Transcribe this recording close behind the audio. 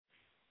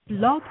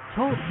Blog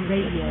Talk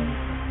Radio.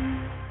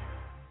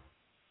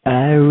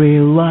 I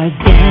realize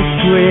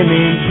that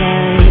screaming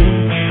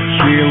pain,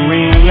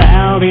 cheering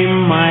loud in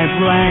my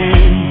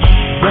brain,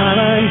 but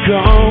I'm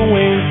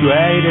going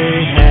straight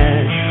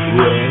ahead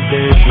with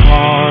this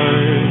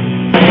heart.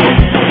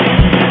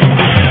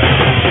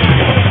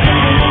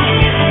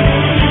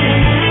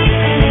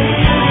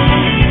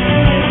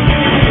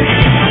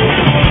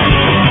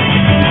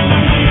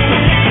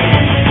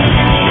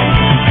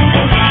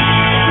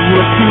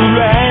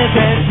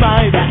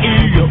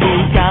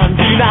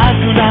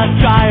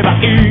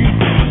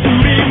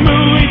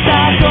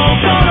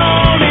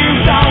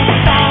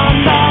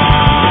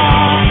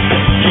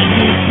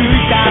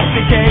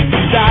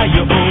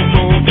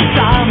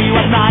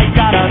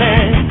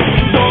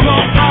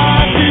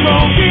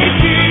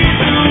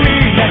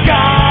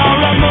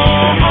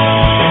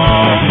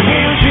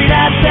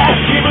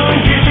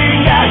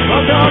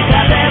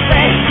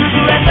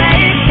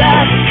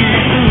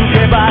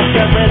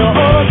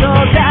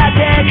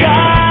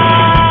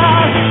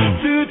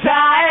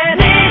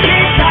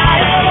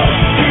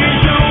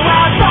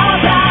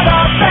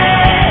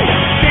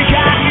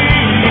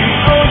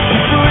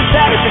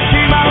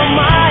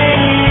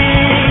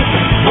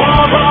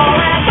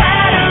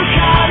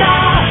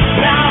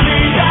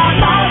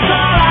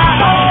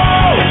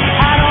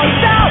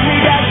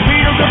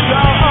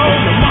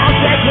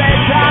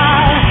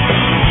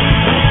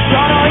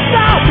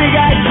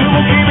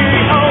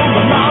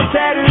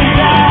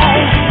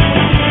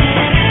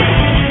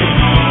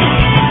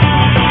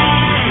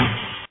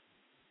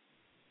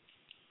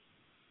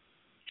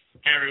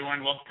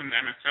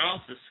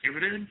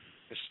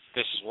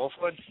 This is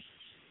Wolfwood.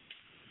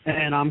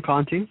 And I'm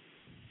Conti.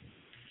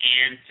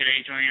 And today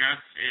joining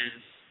us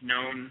is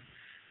known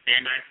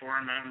Bandai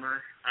Forum member,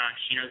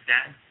 Shino's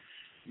dad,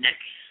 Nick.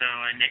 So,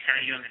 Nick, how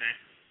are you doing today?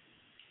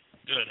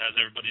 Good. How's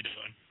everybody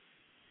doing?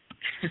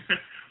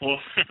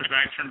 Well,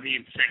 aside from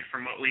being sick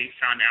from what we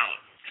found out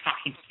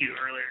talking to you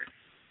earlier.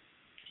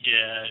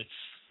 Yeah,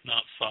 it's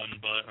not fun,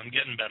 but I'm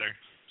getting better.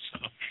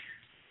 So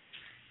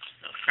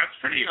that's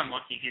pretty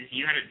unlucky because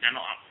you had a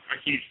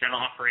huge dental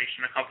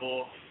operation about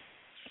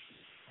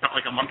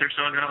like a month or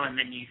so ago, and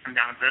then you come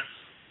down with this.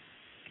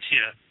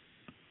 Yeah.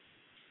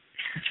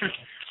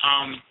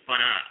 But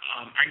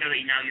I know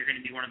that now you're going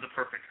to be one of the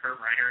perfect curve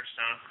riders,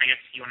 so I guess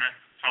you want to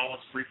tell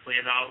us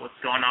briefly about what's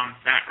going on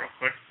with that real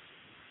quick.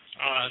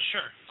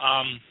 Sure.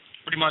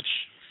 Pretty much,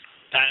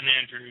 Pat and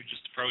Andrew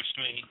just approached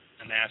me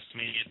and asked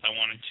me if I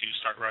wanted to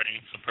start writing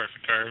the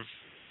perfect curve.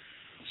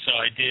 So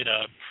I did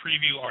a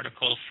preview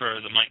article for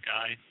the Mic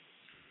Guy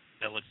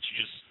that lets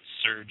you just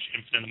surge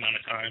infinite amount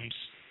of times.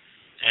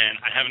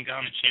 And I haven't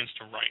gotten a chance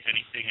to write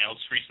anything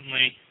else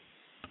recently,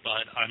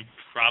 but I'm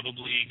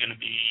probably going to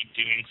be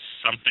doing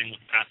something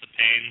with Path of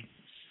Pain,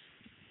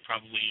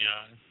 probably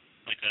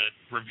like a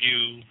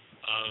review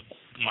of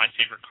my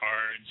favorite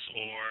cards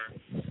or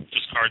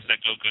just cards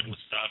that go good with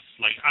stuff.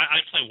 Like,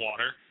 I play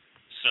water,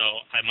 so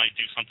I might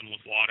do something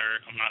with water.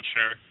 I'm not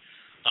sure.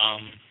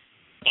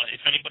 But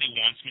if anybody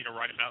wants me to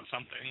write about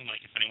something,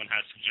 like if anyone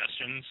has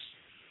suggestions,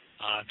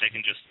 they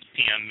can just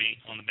PM me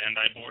on the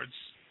Bandai boards.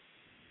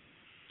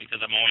 Because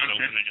I'm always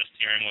open to just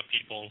hearing what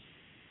people,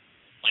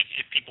 like,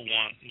 if people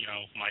want,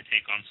 my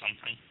take on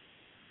something.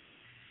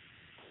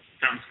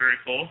 Sounds very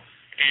cool.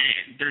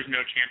 And there's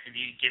no chance of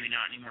you giving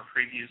out any more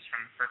previews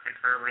from Perfect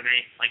Curve. Are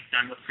they,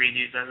 done with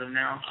previews as of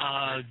now?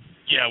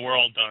 Yeah, we're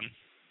all done.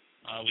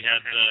 We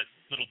had the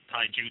little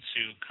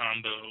taijutsu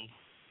combo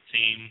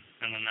theme,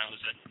 and then that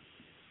was it.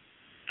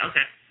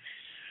 Okay.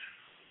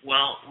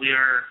 Well, we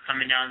are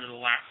coming down to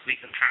the last week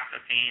of Path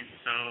of Pain,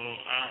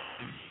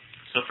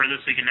 So for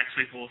this week and next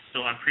week, we'll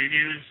still have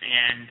previews,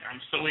 and I'm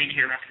still waiting to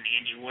hear back from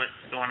Andy what's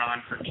going on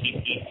for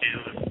TP2.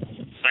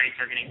 Sites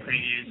are getting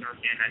previews, or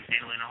Bandai's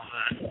handling all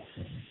that.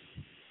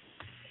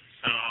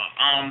 So,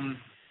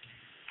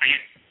 I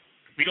guess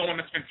we don't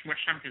want to spend too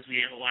much time because we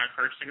have a lot of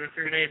cards to go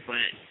through today,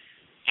 but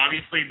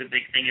obviously the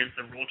big thing is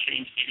the rule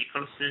change Andy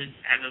posted.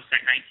 As of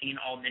Set 19,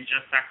 all ninja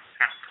effects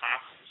have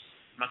costs,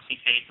 must be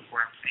paid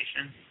before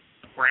activation,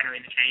 before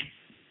entering the chain.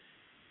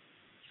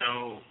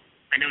 So,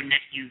 I know,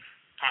 Nick, you've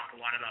talked a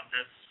lot about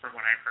this from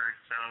what I've heard,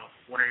 so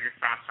what are your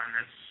thoughts on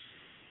this?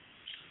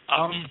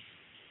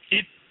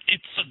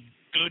 It's a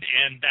good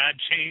and bad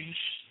change.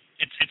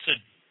 It's a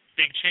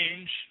big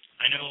change.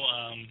 I know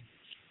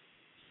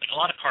like a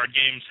lot of card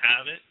games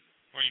have it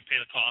where you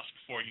pay the cost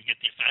before you get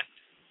the effect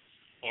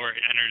or it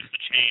enters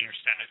the chain or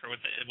stack or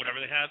whatever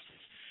they have.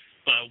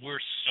 But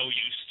we're so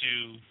used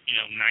to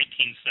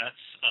 19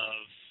 sets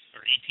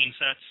or 18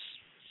 sets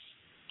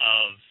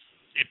of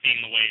it being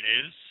the way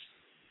it is.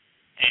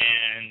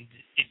 And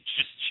it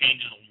just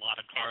changes a lot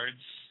of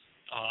cards,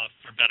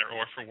 for better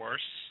or for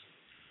worse.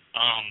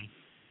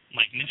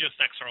 Like, ninja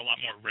effects are a lot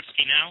more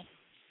risky now,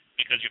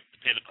 because you have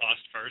to pay the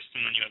cost first,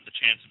 and then you have the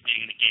chance of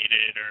being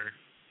negated or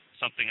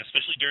something,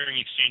 especially during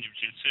exchange of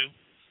jutsu.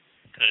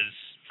 Because,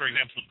 for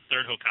example, the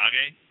third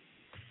Hokage,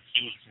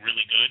 he was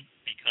really good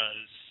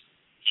because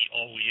he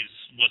always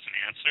was an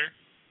answer.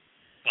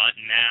 But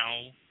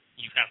now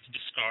you have to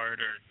discard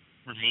or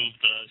remove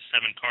the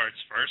 7 cards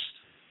first.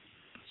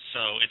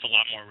 So it's a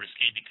lot more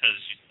risky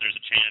because there's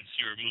a chance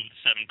you remove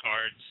the 7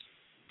 cards,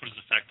 put his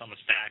effect on the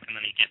stack, and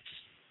then he gets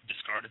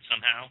discarded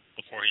somehow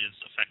before his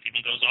effect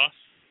even goes off.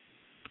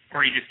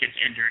 Or he just gets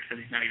injured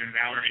because he's not even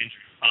valid. Or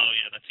injured. Oh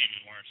yeah, that's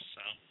even worse.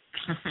 So,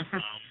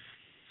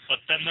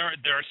 but then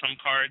there are some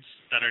cards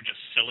that are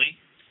just silly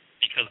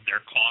because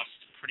their cost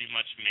pretty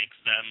much makes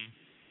them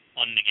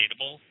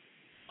unnegatable.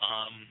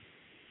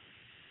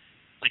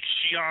 Like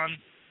Shion.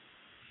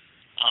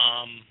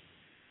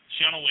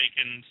 Shion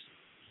Awakened,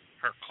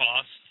 her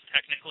cost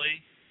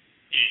technically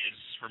is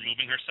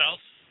removing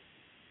herself,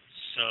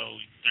 so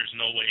there's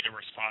no way to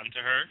respond to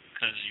her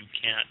because you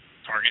can't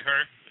target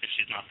her if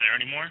she's not there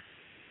anymore.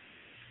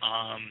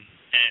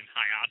 And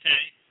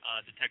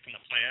Hayate, detecting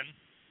a plan,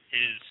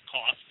 his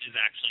cost is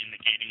actually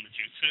negating the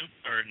jutsu,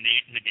 or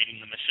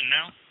negating the mission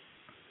now.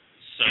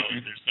 So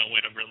there's no way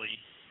to really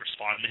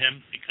respond to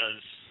him because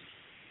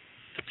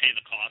to pay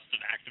the cost of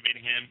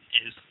activating him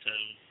is to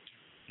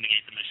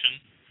negate the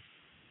mission.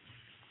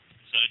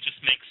 So it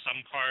just makes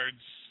some cards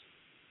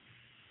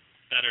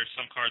better,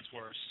 some cards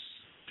worse.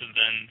 Because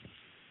then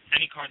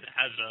any card that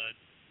has a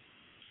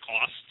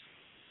cost,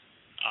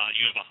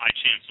 you have a high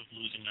chance of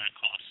losing that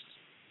cost.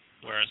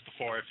 Whereas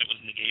before, if it was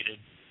negated,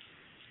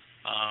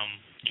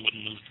 you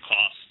wouldn't lose the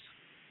cost.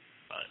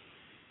 But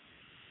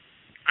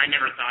I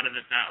never thought of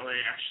it that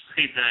way,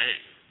 actually. The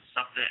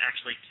stuff that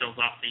actually kills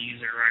off the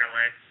user right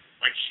away,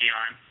 like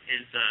Shion,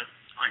 is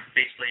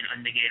basically an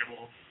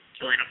unnegatable,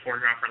 killing a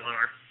 4-drop or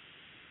lower.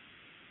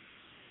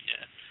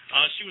 Yeah.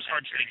 She was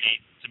hard to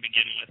negate to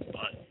begin with,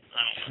 but I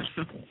don't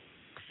know.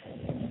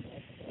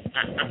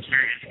 That's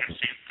very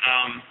interesting.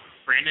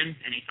 Brandon,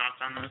 any thoughts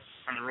on this,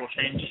 on the rule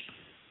change?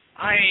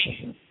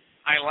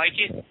 I like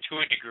it to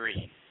a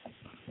degree.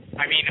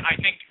 I mean, I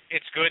think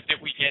it's good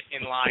that we get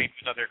in line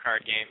with other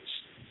card games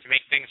to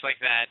make things like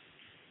that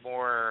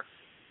more,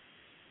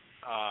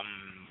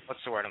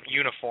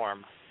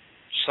 uniform,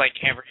 just like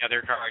every other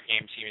card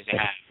game seems to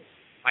have.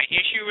 My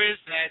issue is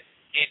that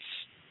it's,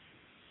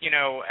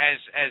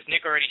 as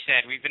Nick already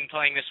said, we've been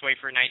playing this way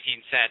for 19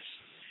 sets.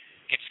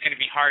 It's going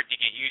to be hard to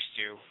get used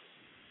to.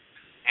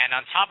 And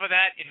on top of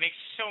that, it makes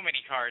so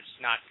many cards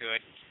not good.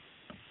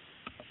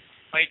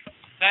 Like,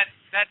 that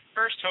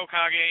first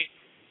Hokage,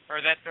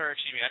 that third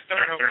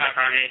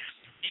Hokage,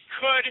 it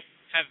could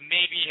have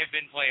maybe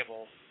been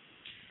playable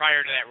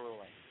prior to that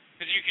ruling.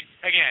 Because you could,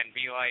 again,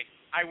 be like,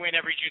 I win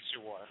every Jutsu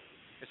War,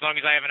 as long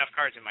as I have enough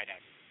cards in my deck.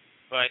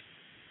 But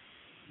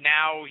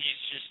now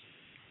he's just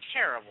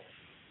terrible.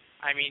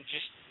 I mean,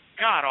 just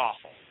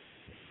god-awful.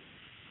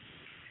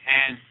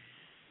 And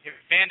if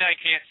Bandai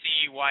can't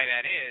see why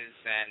that is,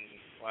 then,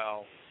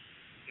 well,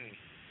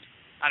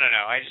 I don't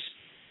know. I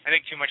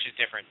think too much is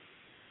different.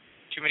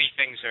 Too many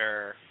things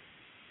are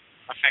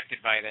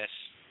affected by this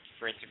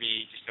for it to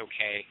be just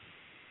okay.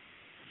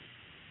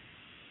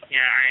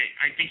 Yeah,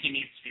 I think he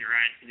needs to be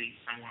right to be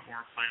somewhat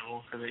more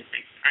playable, because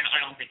I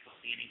don't think he'll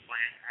see any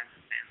play as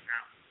it stands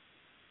now.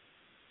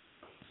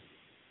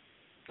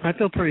 I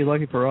feel pretty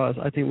lucky for us.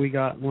 I think we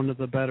got one of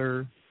the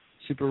better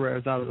super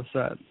rares out of the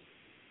set.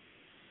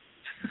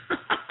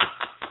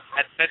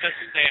 that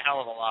doesn't say a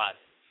hell of a lot.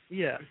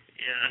 Yeah.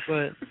 Yeah.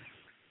 But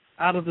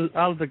out of the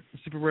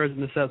super rares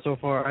in the set so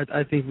far,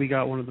 I think we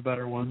got one of the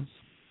better ones.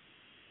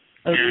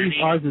 At least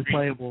ours is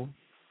playable.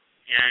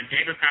 Yeah,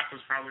 David Pass was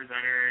probably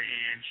better,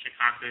 and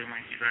Shikaku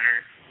might be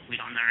better. We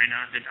don't know right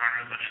now,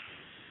 Didara, but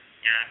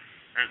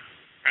yeah,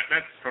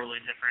 that's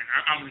totally different.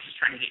 I was just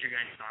trying to get your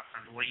guys' thoughts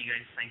on what you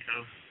guys think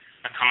of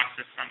a cost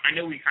system. I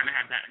know we kind of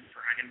had that in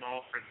Dragon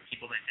Ball for the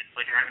people that did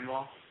play Dragon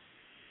Ball,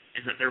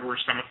 is that there were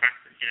some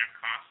effects that did have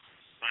costs,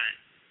 but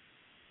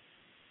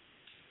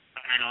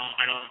I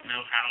don't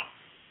know how.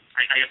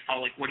 I guess,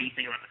 Paul, like, what do you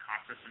think about the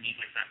cost system? Do you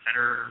like that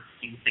better, or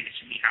do you think it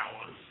should be how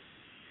it was?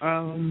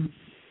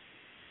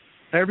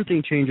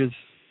 Everything changes.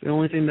 The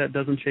only thing that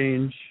doesn't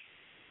change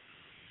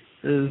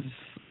is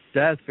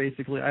death,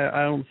 basically.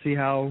 I don't see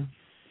how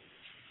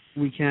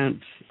we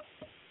can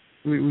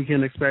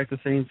expect the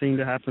same thing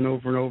to happen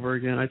over and over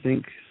again. I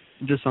think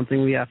just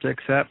something we have to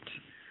accept,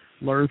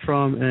 learn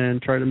from, and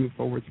try to move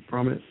forward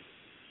from it.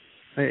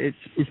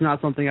 It's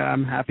not something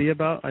I'm happy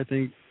about. I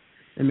think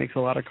it makes a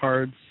lot of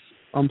cards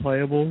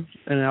unplayable,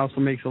 and it also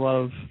makes a lot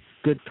of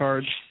good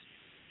cards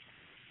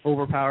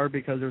overpowered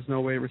because there's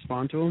no way to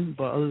respond to them.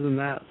 But other than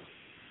that,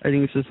 I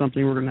think it's just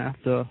something we're going to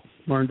have to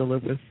learn to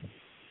live with.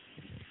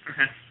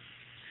 Okay.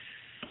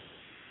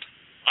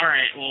 All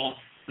right, well,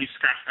 we've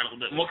scratched that a little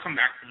bit. We'll come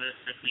back to this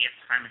if we have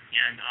time at the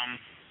end.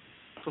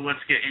 So let's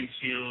get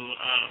into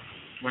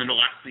one of the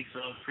last weeks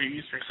of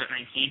previews for Set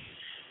 19.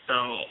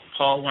 So,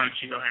 Paul, why don't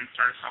you go ahead and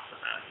start us off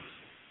with that?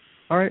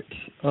 All right.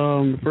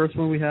 The first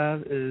one we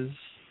have is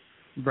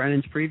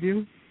Brandon's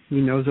preview.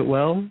 He knows it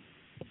well.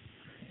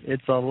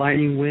 It's a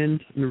Lightning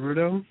Wind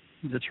Naruto.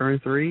 It's a turn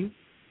 3.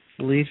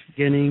 Leaf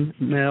getting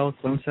male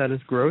clone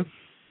status growth.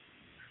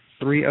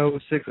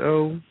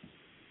 3060.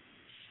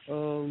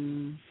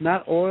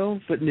 Not oil,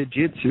 but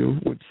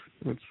Nijitsu,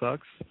 which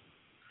sucks.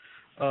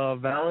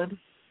 Valid.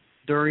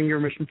 during your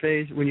mission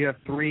phase, when you have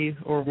 3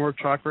 or more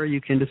chakra,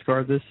 you can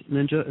discard this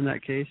ninja in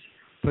that case.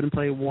 Put in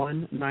play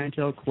 1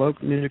 Nine-Tailed Cloak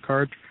ninja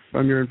card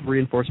from your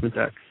reinforcement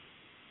deck.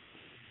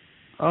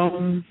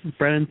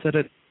 Brandon said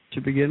it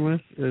to begin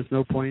with. There's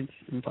no point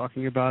in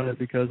talking about it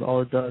because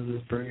all it does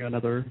is bring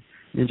another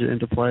ninja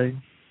into play.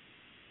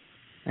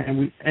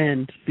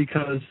 And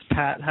because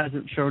Pat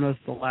hasn't shown us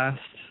the last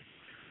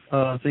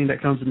thing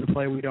that comes into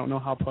play, we don't know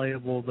how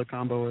playable the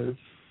combo is.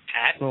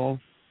 Pat? So,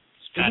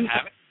 Does Pat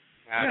have it?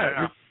 I don't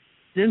know.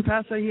 Didn't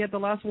Pat say he had the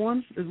last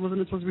one?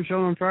 Wasn't it supposed to be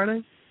shown on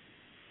Friday?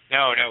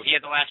 No, he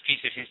had the last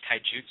piece of his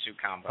taijutsu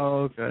combo.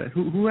 Oh, okay.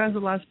 Who has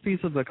the last piece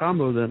of the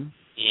combo then?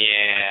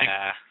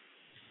 Yeah.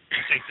 I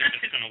think they're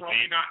just going to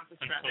wait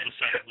until the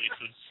set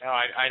releases. No,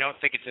 I don't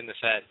think it's in the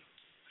set.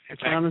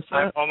 It's not in the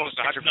set? I'm almost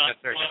 100%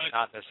 certain it's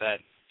not in the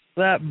set.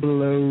 That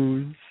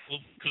blows.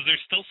 Well, because there's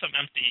still some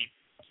empty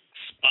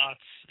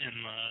spots in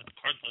the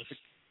card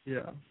list.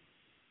 Yeah.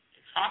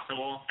 It's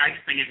possible. I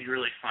just think it'd be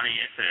really funny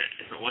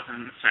if it wasn't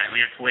in the set. We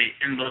have to wait,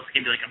 and those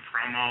can be like a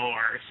promo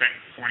or a set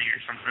 20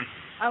 or something.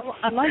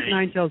 I like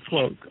Nine-Tailed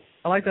Cloak.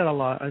 I like that a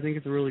lot. I think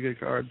it's a really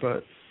good card,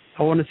 but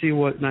I want to see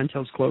what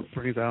Nine-Tailed Cloak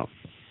brings out.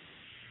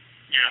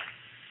 Yeah.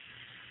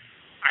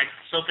 I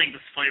still think the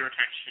flavor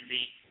text should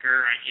be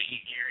Gur, I Get You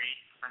Gary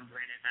from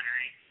Brandon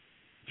Henry.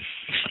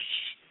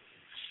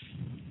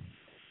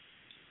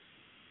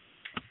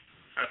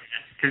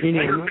 Okay. Because Any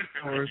flavor other,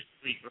 text or- this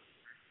week before.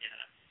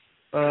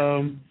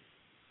 Yeah.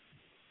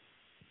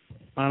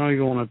 I don't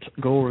even want to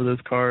go over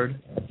this card.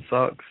 It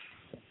sucks.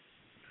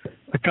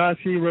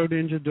 Akashi, Road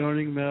Ninja,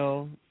 Doning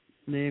Mel,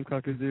 Name,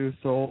 Kakuzu,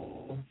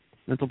 Soul,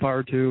 Mental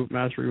Power 2,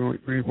 Mastery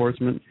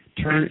Reinforcement.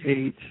 Turn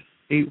 8,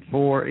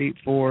 8/4,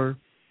 8/4.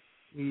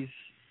 He's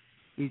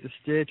a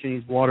Stitch and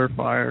he's Water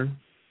Fire.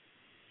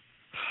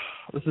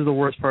 This is the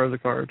worst part of the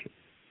card.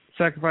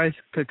 Sacrifice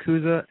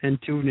Kakuza and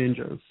 2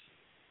 ninjas.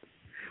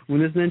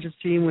 When this ninja's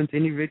team wins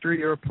any victory,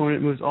 your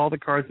opponent moves all the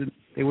cards that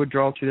they would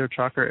draw to their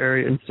chakra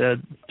area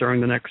instead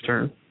during the next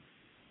turn.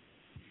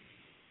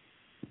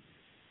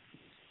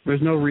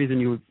 There's no reason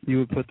you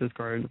would put this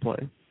card into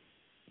play.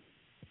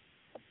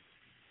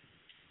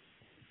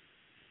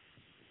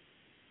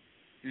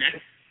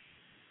 Nick?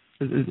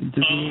 Does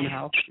anyone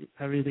else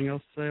have anything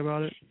else to say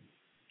about it?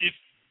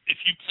 If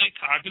you play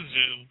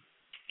Kakuzu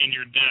in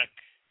your deck,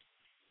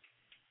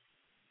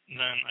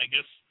 then I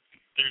guess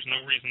there's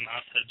no reason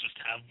not to just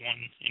have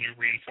one in your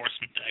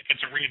reinforcement deck.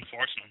 It's a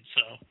reinforcement,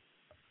 so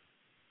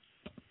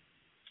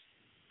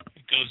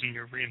it goes in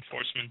your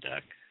reinforcement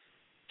deck.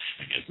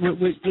 I guess.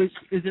 Wait,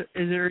 is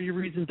there any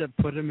reason to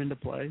put him into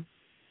play?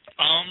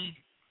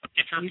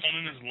 If your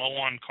opponent is low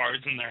on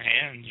cards in their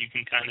hand, you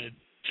can kind of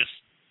just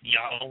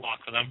yell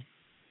lock them.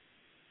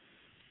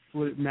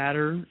 Would it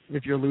matter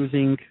if you're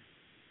losing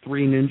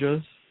 3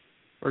 ninjas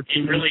or 2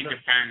 It really ninjas?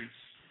 depends.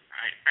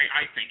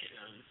 I think it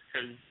does.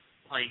 Because,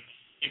 like,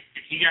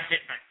 if you got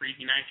hit by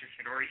Freaky Knights or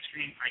Shidori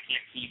Stream, I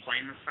can't see you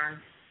playing this card.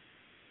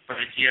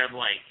 But if you have,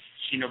 like,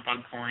 Shino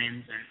Bug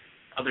Coins and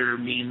other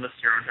meaningless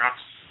zero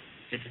drops,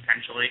 could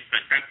potentially.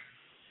 But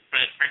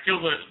I feel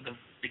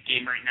the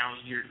game right now,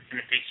 you're going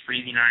to face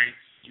Freaky Knights,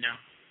 8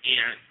 out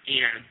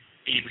of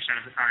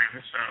 80% of the time,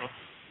 so...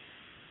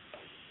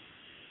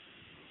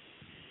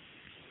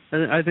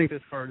 I think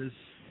this card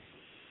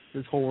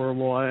is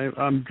horrible.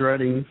 I'm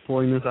dreading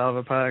pulling this out of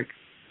a pack.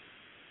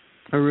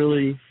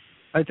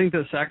 I think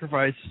that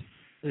sacrifice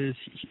is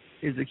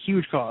a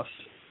huge cost.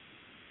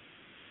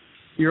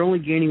 You're only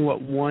gaining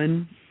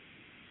one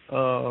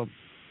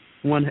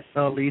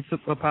lead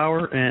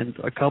power and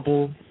a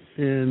couple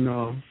in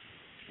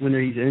when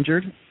he's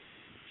injured.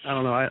 I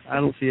don't know. I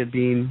don't see it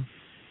being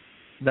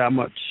that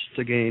much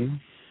to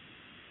gain.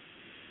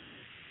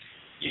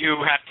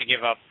 You have to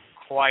give up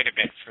quite a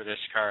bit for this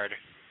card.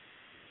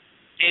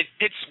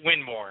 It's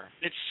win more.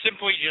 It's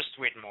simply just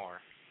win more.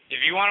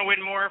 If you want to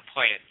win more,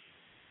 play it.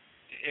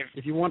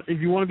 If you want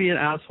to be an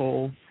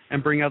asshole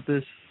and bring out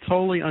this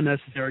totally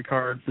unnecessary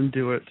card, then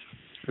do it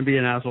and be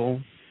an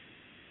asshole.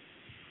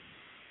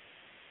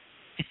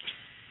 I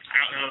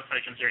don't know if I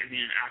consider it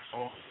being an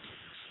asshole.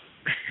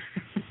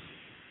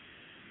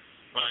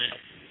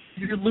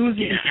 But You're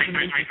losing. Yeah,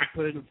 I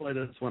put it in play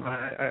this one.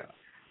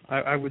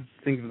 I would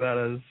think of that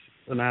as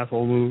an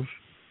asshole move.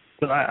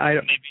 But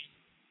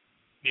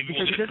maybe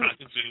we'll get a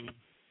Kakuzu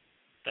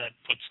that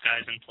puts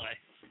guys in play.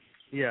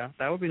 Yeah,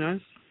 that would be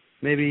nice.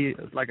 Maybe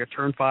like a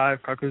turn 5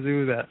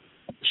 Kakuzu that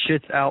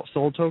shits out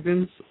soul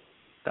tokens.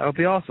 That would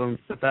be awesome.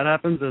 If that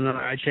happens, then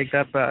I take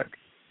that back.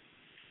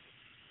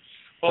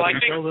 Well, But I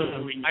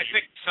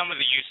think some of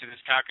the use of this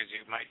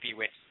Kakuzu might be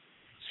with,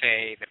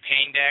 say, the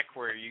Pain deck,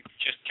 where you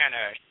just kind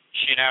of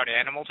shit out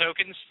animal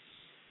tokens.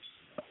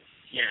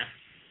 yeah.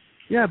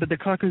 Yeah, but the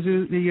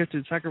Kakuzu, you have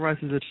to sacrifice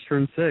it at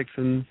turn 6,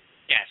 and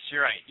Yes,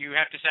 you're right. You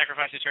have to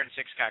sacrifice a turn 6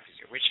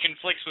 Kakuzu, which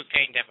conflicts with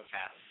Pain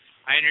Devapath.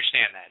 I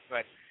understand that,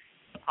 but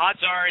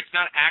odds are it's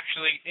not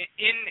actually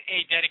in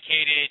a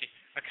dedicated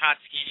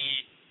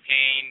Akatsuki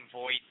Pain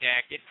Void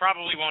deck. It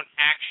probably won't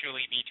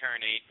actually be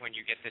turn 8 when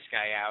you get this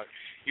guy out.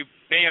 You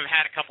may have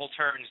had a couple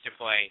turns to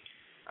play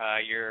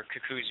your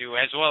Kakuzu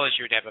as well as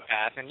your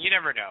Debapath, and you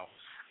never know.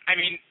 I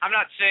mean, I'm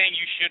not saying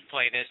you should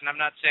play this, and I'm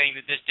not saying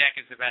that this deck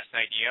is the best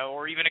idea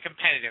or even a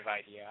competitive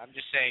idea. I'm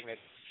just saying that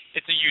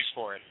it's a use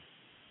for it.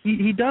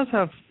 He does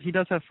have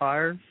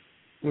fire,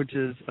 which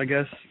is, I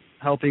guess,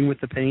 helping with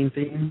the pain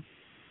theme,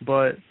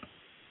 but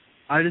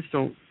I think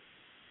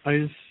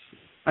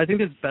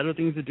there's better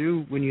things to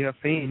do when you have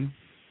pain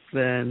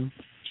than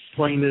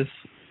playing this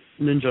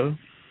ninja.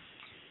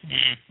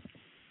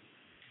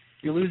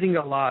 You're losing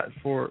a lot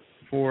for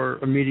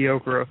a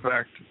mediocre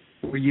effect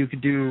where you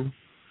could do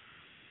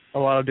a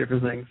lot of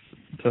different things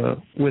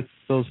with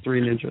those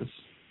three ninjas.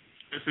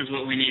 This is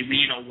what we need. We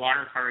need a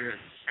water card that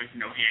has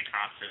no hand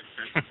cost.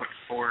 That puts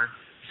 4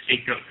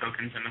 scapegoat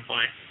tokens into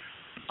play.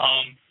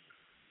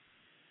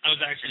 I was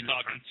actually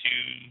talking to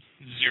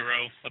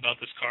Zero about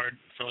this card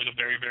for like a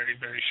very, very,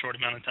 very short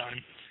amount of time,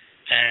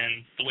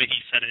 and the way he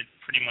said it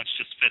pretty much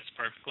just fits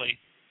perfectly.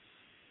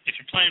 If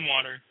you're playing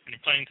water and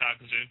you're playing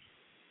Kakuzu,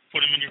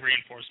 put him in your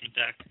reinforcement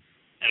deck,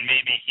 and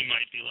maybe he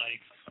might be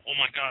like, oh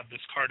my god,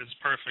 this card is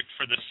perfect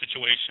for this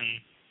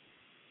situation.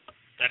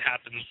 That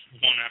happens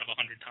 1 out of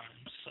 100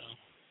 times, so.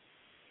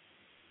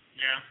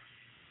 Yeah.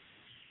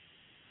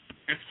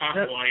 It's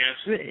possible, I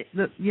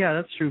guess. Yeah,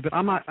 that's true, but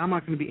I'm not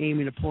going to be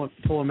aiming to pull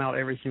him out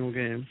every single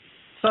game.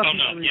 Stuff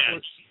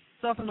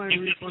in my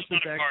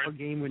reinforcement deck are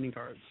game-winning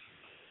cards.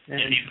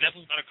 And he's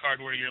definitely not a card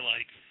where you're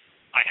like,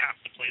 I have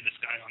to play this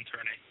guy on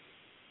turn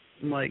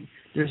 8. Like,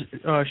 there's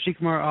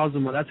Shikamaru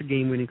Azuma, that's a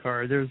game-winning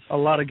card. There's a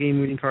lot of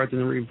game-winning cards in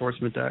the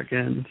reinforcement deck,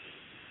 and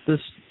this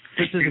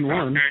isn't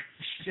one.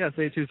 Yeah,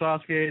 State 2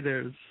 Sasuke,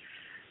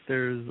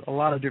 there's a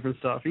lot of different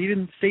stuff.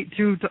 Even State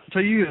 2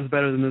 Tayu is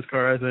better than this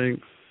card, I think.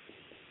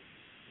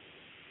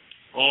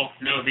 Well,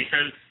 no,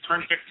 because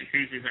turn 6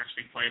 Takuzu is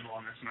actually playable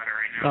on this meta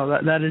right now. Oh,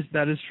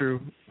 that is true.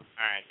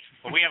 All right.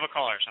 Well, we have a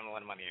caller, so I'm going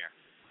to let him on the air.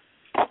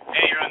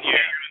 Hey, you're on the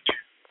air.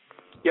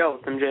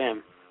 Yo, it's MJM.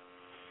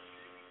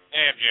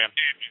 Hey, MJM.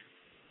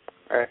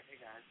 All right.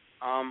 Hey, guys.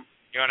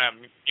 You want to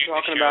mute the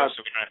show so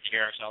we don't have to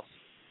hear ourselves?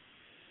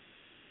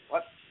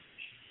 What?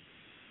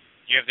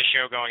 You have the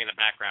show going in the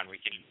background.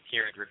 We can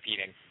hear it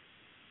repeating.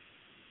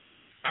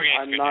 Okay,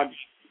 I'm not.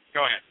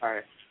 Go ahead. All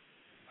right.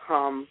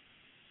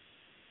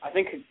 I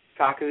think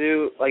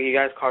Kakuzu, like you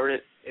guys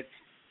covered it,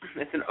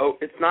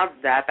 it's not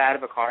that bad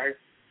of a card,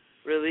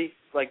 really.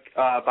 Like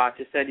Bot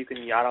just said, you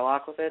can Yada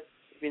lock with it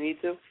if you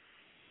need to.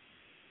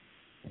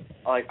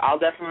 Like I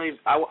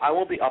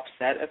won't be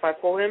upset if I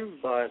pull him,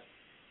 but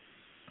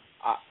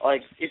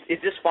like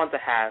it's just fun to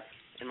have,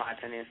 in my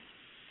opinion.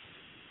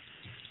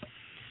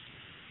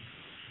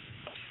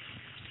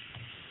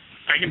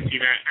 I can see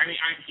that. I mean,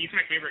 he's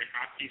my favorite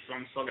Kakuzu, so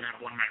I'm still gonna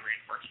have one of my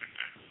reinforcement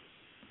deck.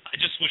 I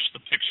just wish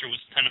the picture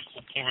was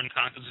tentacle porn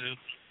Kakuzu.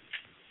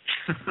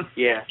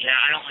 Yeah. Yeah,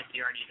 I don't like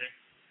the art either.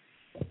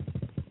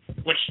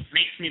 Which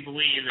makes me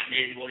believe that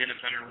maybe we'll get a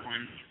better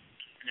one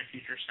in a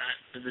future set,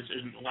 because this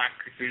isn't the last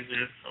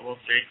Kakuzu, so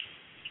we'll see.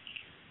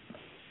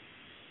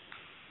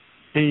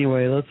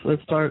 Anyway,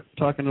 let's start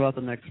talking about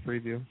the next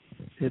preview.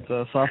 It's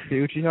Sasuke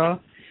Uchiha,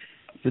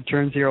 the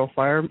turn 0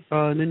 fire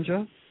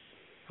ninja,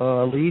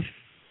 Leaf,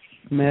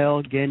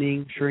 Male,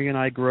 Genin,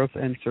 Sharingan Growth,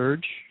 and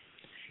Surge.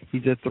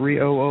 He's a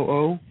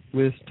 3/0/0/0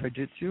 with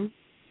Taijutsu.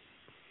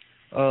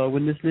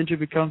 When this ninja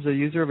becomes a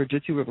user of a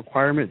Jitsu with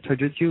requirement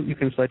Taijutsu, you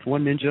can select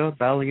one ninja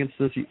battling against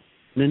this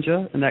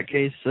ninja. In that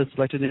case, the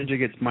selected ninja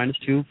gets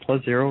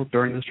 -2/+0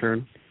 during this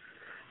turn.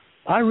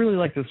 I really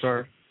like this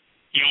card.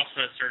 He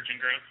also has Surge and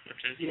Growth,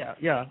 which is...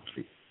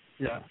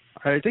 Yeah.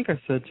 I think I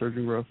said Surge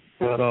and Growth.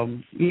 But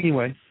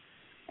anyway,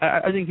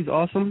 I think he's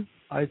awesome.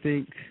 I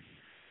think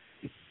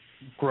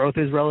Growth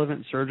is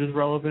relevant. Surge is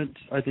relevant.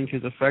 I think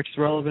his effect's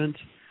relevant.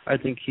 I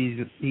think he's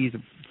a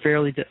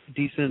fairly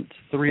decent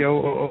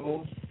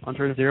 3/0/0/0 on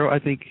turn 0. I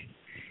think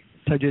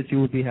Taijutsu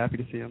would be happy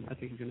to see him. I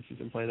think he's going to see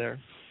some play there.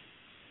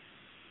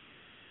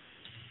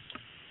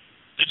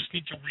 They just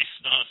need to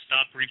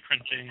stop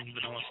reprinting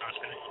Vanilla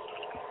Sasuke.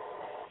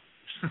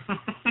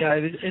 Yeah,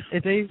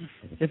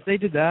 if they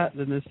did that,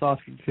 then this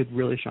Sasuke could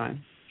really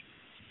shine.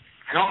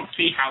 I don't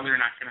see how they're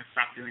not going to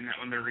stop doing that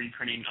when they're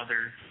reprinting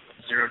other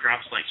 0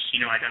 drops like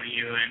Shino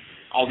IW and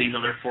all these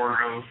other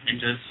 4/0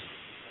 ninjas.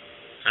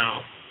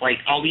 So,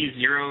 like, all these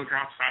 0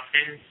 drop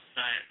Sasuke's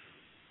that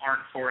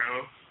aren't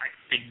 4/0, I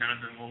think none of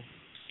them will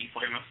see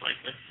play most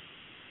likely.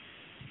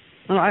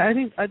 No, I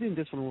think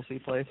this one will see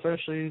play,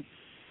 especially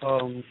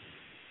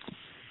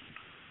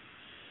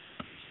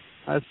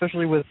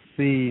with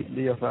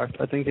the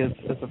effect. I think his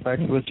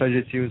effect with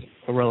Taijutsu is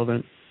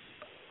irrelevant.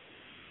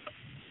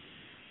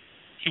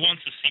 He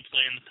wants to see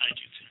play in the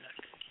Taijutsu deck.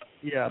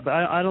 Yeah, but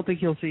I don't think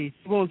he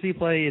won't see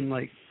play in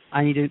like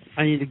I need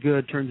a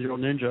good turn 0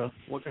 ninja.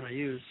 What can I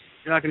use?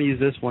 You're not going to use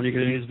this one. You're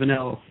going to use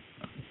Vanilla,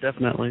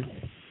 definitely.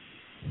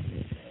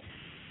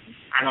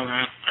 I don't know.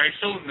 I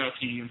still don't know if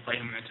you even play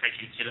him in the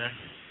Taijutsu deck,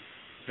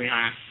 to be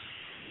honest.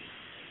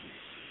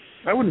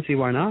 I wouldn't see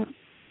why not.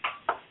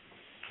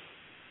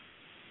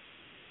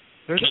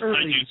 There's in the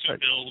early Taijutsu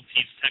build,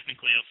 he's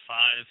technically a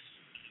 5.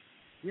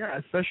 Yeah,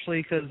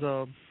 especially because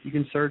you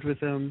can surge with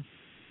him.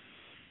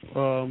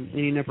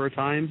 any number of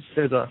times.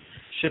 There's a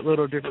shitload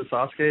of different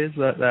Sasuke's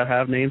that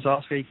have names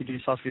Sasuke. You can do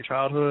Sasuke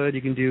Childhood.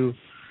 You can do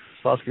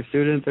Sasuke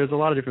Student. There's a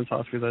lot of different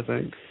Sasuke's, I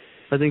think.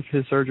 I think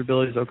his surge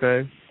ability is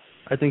okay.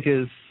 I think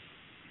his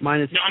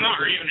minus... No, I'm not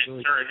arguing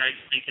his surge. I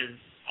just think his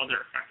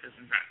other effect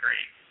isn't that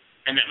great.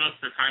 And that most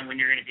of the time when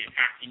you're going to be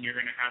attacking, you're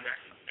going to have that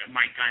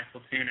Might Guy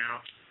platoon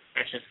out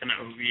that's just going to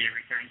OV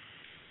everything.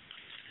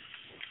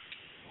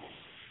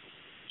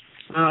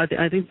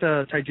 I think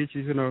the Taijutsu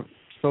is going to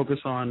focus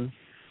on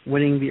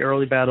winning the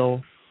early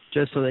battle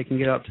just so they can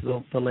get up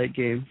to the late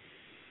game.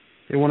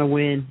 They want to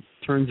win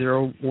turn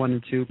 0, 1,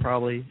 and 2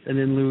 probably, and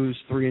then lose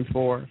 3 and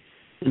 4,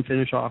 and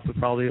finish off with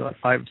probably like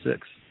 5 and 6.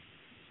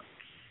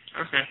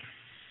 Okay.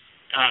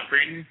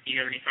 Brayden, do you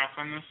have any thoughts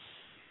on this?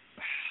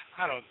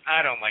 I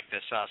don't like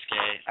this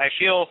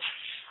Sasuke.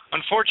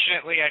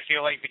 Unfortunately, I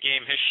feel like the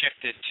game has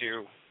shifted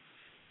to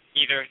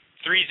either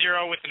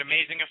 3-0 with an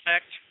amazing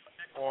effect,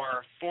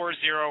 or 4-0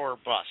 or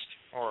bust,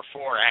 or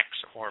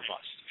 4X or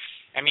bust.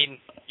 I mean,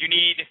 you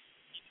need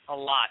a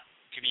lot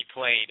to be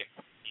played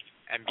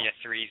and be a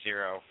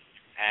 3-0,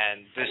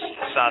 and this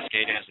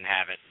Sasuke doesn't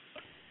have it.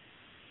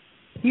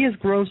 He has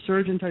Growth,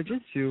 Surge, and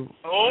Taijutsu.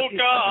 Oh,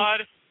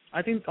 God!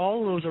 I think all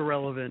of those are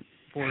relevant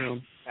for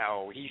him.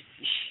 No, he's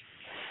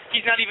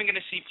not even going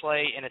to see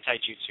play in a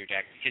Taijutsu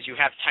deck, because you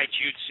have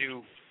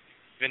Taijutsu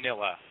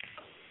vanilla.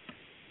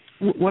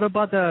 What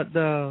about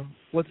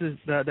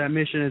that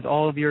mission is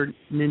all of your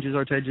ninjas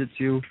are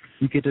Taijutsu.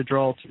 You get to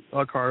draw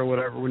a card or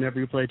whatever whenever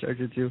you play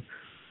Taijutsu.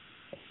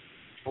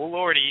 Oh,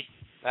 lordy.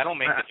 That'll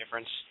make the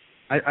difference.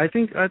 I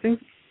think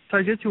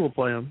Taijutsu will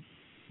play him.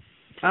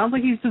 I don't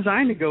think he's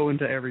designed to go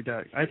into every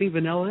deck. I think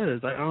vanilla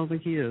is. I don't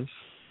think he is.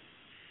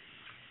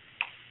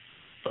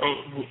 So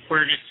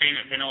we're just saying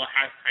that vanilla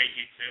has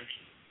Taijutsu.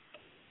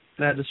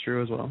 That is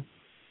true as well.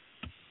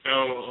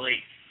 So,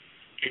 like,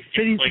 it's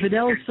like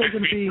vanilla's still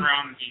going to be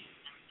around the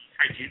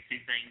Taijutsu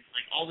things.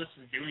 Like, all this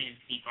is doing is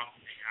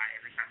debuffing the AI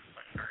every time you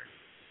play a card.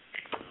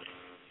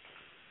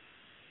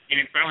 And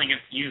it's battling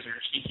against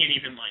users. You can't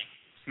even, like,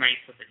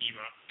 snipe with a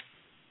debuff.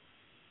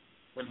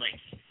 When, like,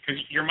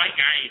 because your Might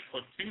Guy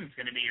platoon is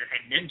going to be your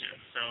head ninja.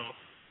 So,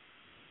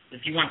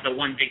 if you want the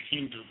one big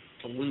team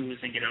to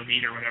lose and get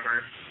OV'd or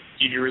whatever,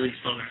 you're really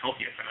still going to help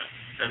you with that,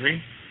 does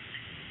he?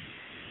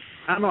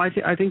 I don't know.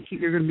 I think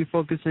you're going to be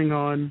focusing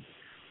on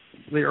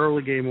the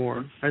early game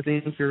more. I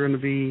think you're going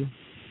to be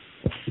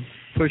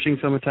pushing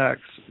some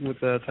attacks with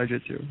the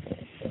Taijutsu,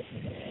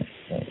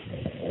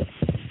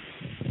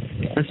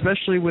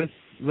 especially with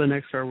the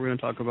next card we're going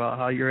to talk about.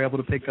 How you're able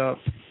to pick up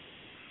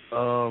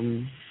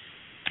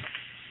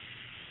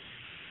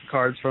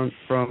cards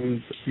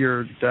from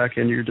your deck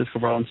and your disco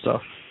ball and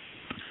stuff.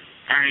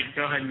 All right,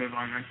 go ahead and move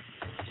on then.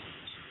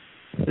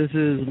 This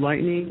is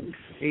Lightning,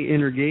 8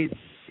 Inner Gates,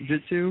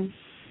 Jutsu.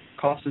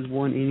 Cost is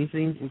 1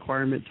 anything.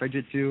 Requirement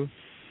Taijutsu.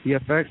 The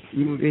effect,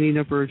 move any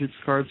number of Jutsu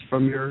cards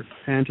from your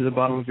hand to the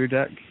bottom of your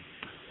deck.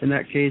 In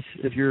that case,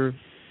 if the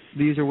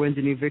user wins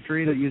any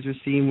victory, the user's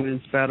team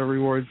wins battle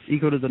rewards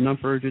equal to the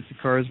number of Jutsu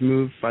cards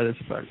moved by this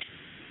effect.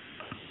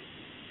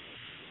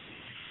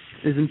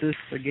 Isn't this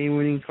a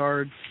game-winning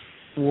card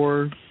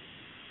for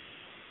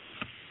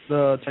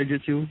the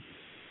Taijutsu?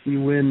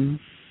 You win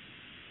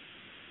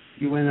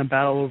a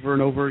battle over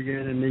and over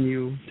again, and then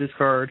you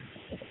discard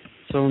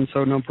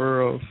so-and-so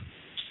number of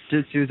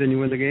Jutsus, and you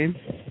win the game.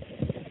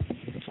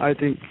 I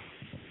think.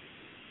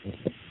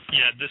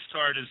 Yeah, this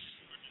card is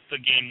the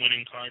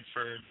game-winning card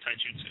for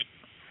Taijutsu.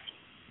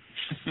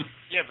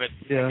 Yeah, but,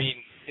 I mean,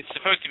 it's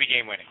supposed to be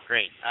game-winning.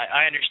 Great.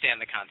 I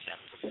understand the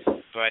concept.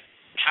 But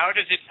how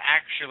does it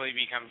actually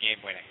become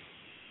game-winning?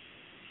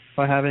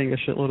 By having a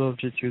shitload of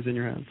Jutsus in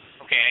your hand.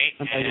 Okay.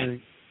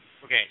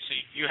 Okay, so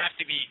you have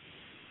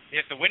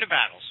to win a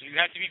battle, so you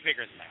have to be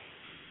bigger than that.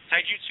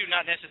 Taijutsu,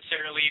 not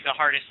necessarily the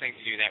hardest thing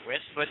to do that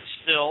with, but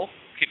still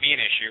could be an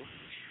issue.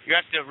 You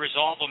have to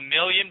resolve 1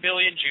 million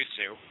billion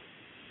jutsu.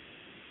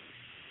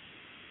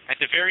 At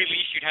the very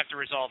least, you'd have to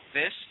resolve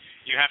this.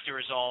 You have to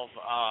resolve,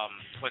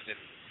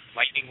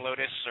 Lightning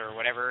Lotus or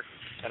whatever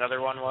that other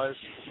one was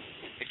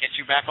to get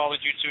you back all the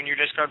jutsu in your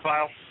discard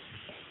pile.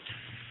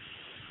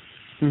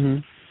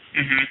 Mhm.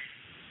 Mhm.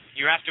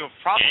 You have to have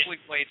probably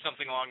played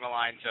something along the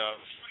lines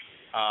of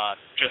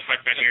just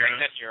like that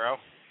hero.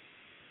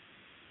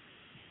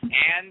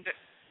 And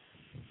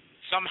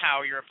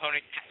somehow your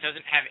opponent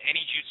doesn't have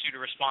any jutsu to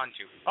respond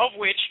to, of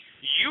which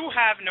you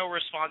have no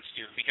response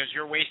to because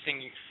you're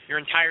wasting your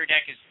entire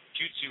deck. Is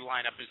jutsu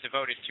lineup is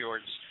devoted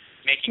towards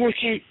making. Well,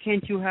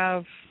 can't you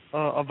have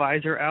a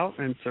visor out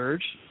and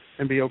surge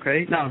and be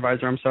okay? Not a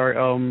visor. I'm sorry.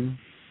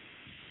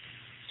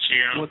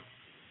 Chio.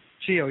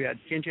 Chio, yeah.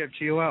 Can't you have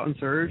Chio out and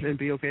surge and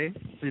be okay?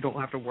 So you don't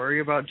have to worry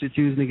about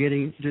jutsus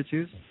negating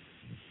jutsus.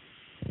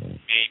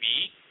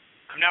 Maybe.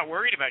 I'm not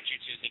worried about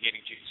jutsus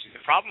negating jutsu. The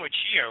problem with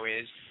Chio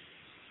is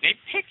they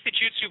pick the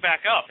jutsu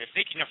back up. If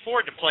they can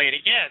afford to play it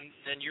again,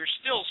 then you're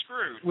still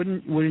screwed.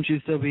 Wouldn't you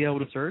still be able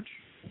to surge?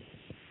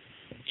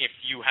 If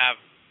you have,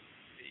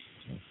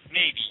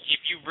 maybe if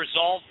you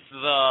resolve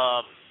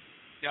the,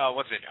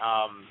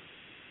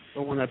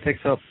 the one that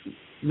picks up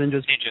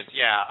Ninjas.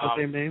 Yeah.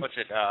 Same name. What's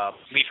it?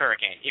 Leaf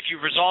Hurricane. If you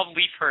resolve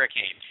Leaf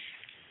Hurricane,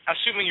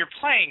 assuming you're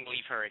playing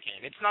Leaf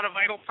Hurricane, it's not a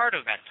vital part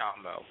of that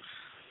combo.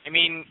 I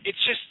mean,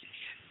 it's just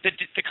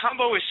the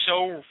combo is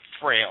so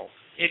frail.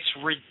 It's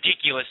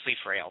ridiculously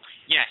frail.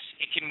 Yes,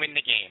 it can win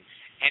the game.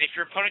 And if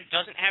your opponent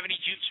doesn't have any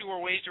jutsu or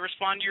ways to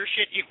respond to your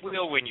shit, it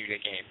will win you the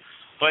game.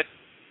 But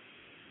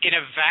in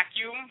a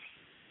vacuum,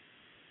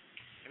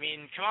 I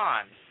mean, come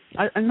on.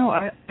 I know.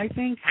 I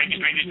think. I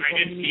just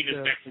see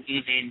this deck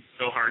losing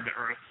so hard to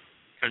Earth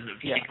because of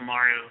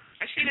Shikamaru.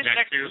 I see this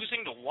deck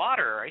losing to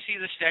water. I see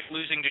this deck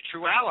losing to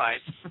true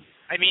allies.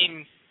 I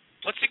mean,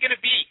 what's it going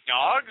to be,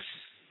 dogs?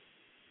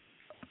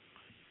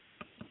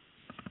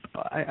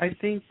 I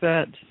think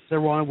that they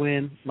want to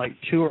win like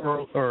 2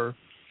 or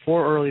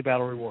 4 early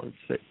battle rewards.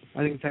 I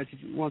think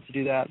Tachi wants to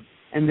do that,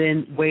 and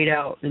then wait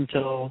out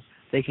until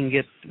they can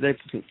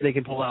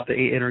pull out the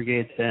 8 enter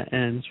gates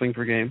and swing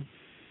for game.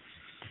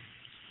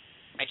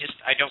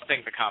 I don't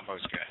think the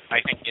combo's good. I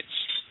think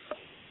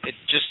it's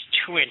just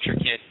too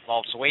intricate,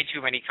 involves way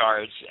too many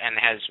cards, and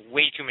has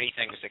way too many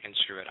things that can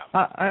screw it up.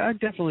 I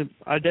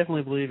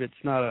definitely believe it's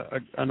not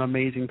an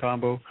amazing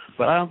combo,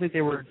 but I don't think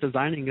they were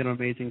designing an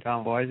amazing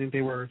combo. I think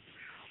they were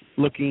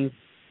looking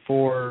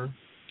for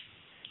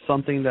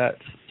something that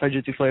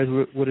Taijutsu players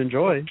would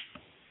enjoy.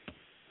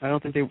 I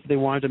don't think they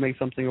wanted to make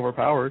something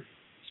overpowered,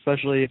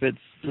 especially if it's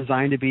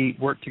designed to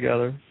work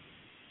together.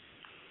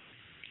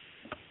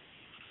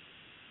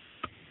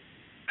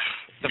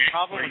 The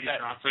problem with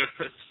that. I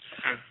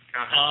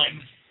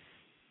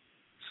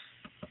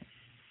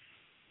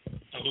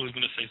was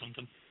going to say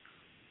something.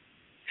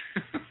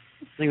 I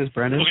think it was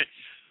Brandon. Okay.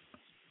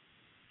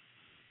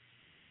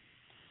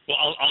 Well,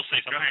 I'll say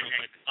something real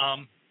quick.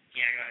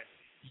 Yeah, go ahead.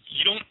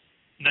 You don't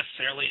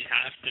necessarily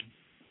have to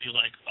be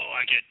like, oh,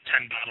 I get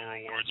 10 battle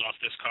rewards off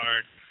this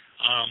card.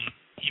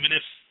 Even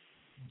if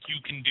you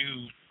can do,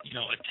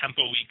 a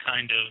tempo-y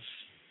kind of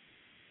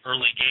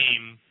early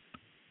game,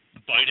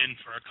 bite in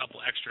for a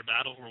couple extra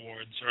battle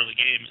rewards early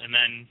game, and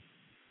then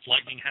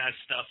Lightning has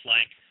stuff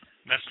like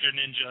Messenger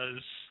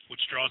Ninjas,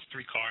 which draws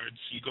 3 cards.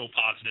 You go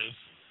positive.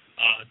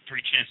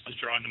 3 chances to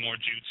draw into more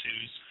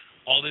jutsus.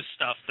 All this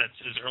stuff that's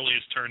as early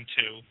as turn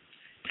 2.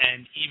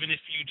 And even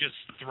if you just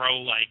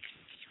throw like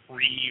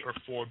 3 or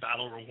 4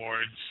 battle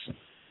rewards,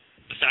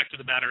 the fact of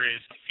the matter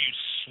is if you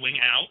swing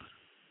out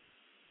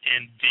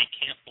and they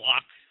can't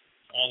block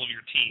all of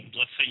your teams,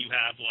 let's say you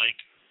have like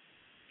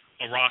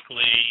a Rock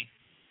Lee,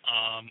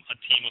 a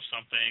team of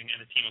something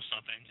and a team of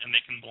something, and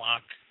they can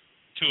block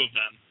 2 of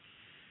them.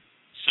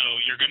 So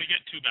you're going to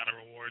get 2 battle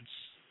rewards,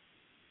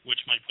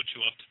 which might put you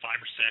up to 5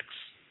 or 6.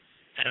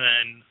 And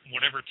then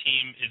whatever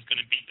team is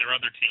going to beat their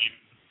other team,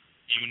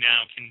 you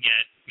now can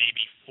get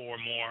maybe 4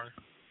 more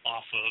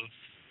off of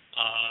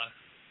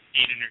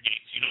 8 in your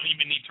gates. You don't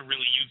even need to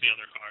really use the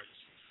other cards.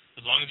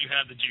 As long as you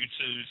have the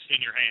jutsus in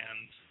your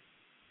hand,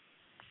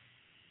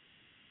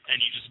 and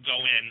you just go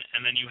in,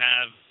 and then you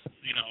have,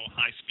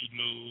 high-speed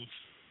move,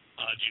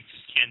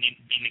 jutsus can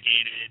be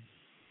negated,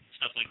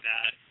 stuff like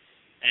that.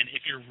 And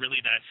if you're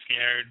really that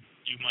scared,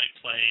 you might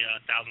play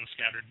 1,000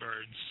 Scattered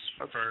Birds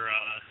for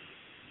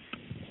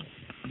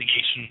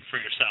negation for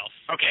yourself.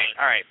 Okay,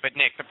 all right. But,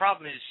 Nick, the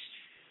problem is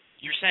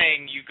you're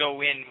saying you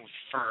go in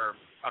for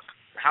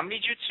how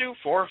many jutsu?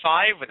 4 or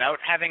 5 without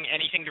having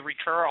anything to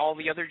recur all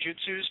the other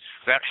jutsus,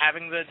 without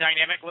having the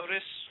Dynamic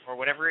Lotus or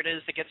whatever it is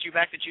that gets you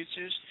back to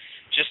jutsus,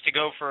 just to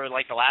go for,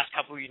 like, the last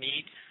couple you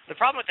need. The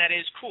problem with that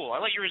is, cool,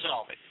 I'll let you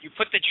resolve it. You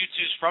put the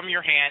jutsus from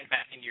your hand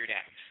back into your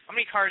deck. How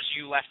many cards are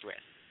you left with?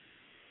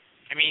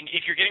 I mean,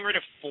 if you're getting rid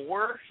of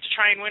 4 to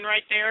try and win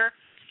right there,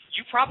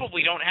 you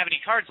probably don't have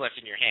any cards left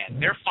in your hand.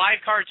 There are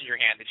 5 cards in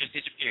your hand that just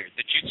disappeared.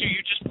 The jutsu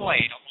you just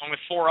played, along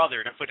with 4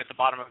 other to put at the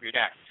bottom of your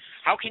deck.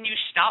 How can you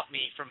stop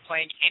me from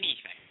playing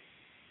anything?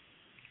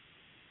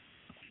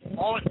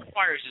 All it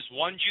requires is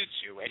 1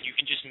 jutsu, and you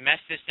can just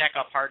mess this deck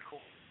up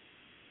hardcore.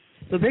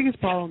 The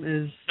biggest problem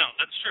is... No,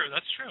 that's true.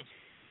 That's true.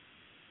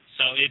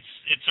 So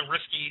it's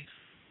risky.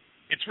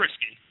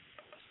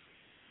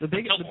 The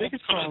biggest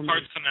problem. Until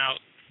cards come out,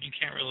 you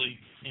can't really,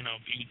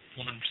 be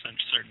 100%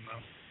 certain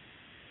though.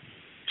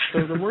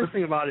 So the worst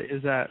thing about it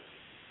is that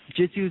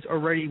jutsus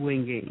already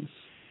win games,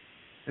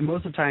 and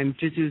most of the time,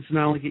 jutsus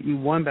not only get you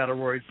 1 battle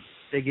reward,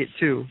 they get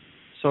 2.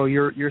 So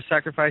you're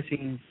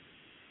sacrificing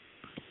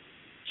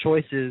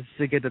choices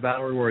to get the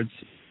battle rewards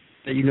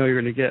that you're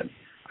going to get.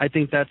 I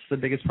think that's the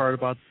biggest part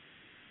about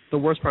the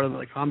worst part of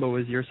the combo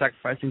is you're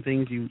sacrificing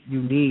things you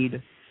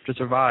need to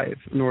survive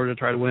in order to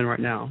try to win right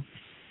now.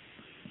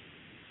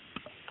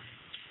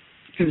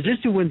 Because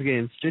Jutsu wins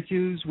games.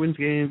 Jutsu wins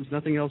games.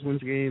 Nothing else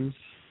wins games.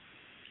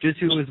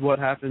 Jutsu is what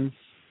happens.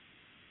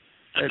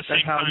 That's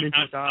how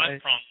ninjas die.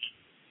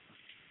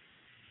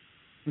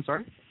 I'm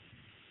sorry?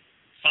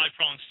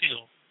 5-prong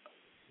steel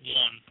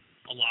won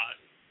a lot,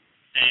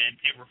 and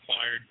it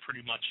required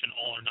pretty much an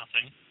all or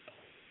nothing.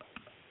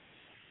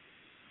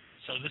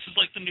 So this is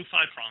like the new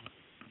 5-prong.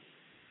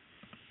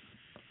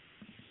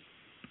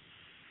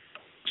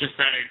 Just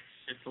that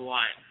it's a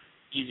lot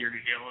easier to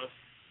deal with.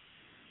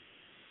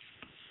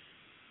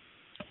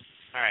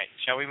 All right,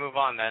 shall we move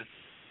on then?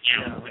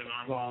 Yeah, we'll move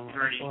on. Well, We've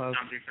already I still have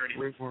gone through 30.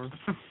 3 more.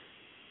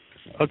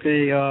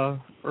 Okay,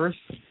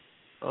 Earth,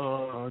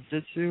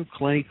 Jitsu,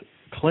 Clay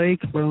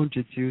Clone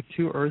Jitsu.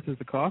 2 Earth is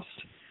the cost.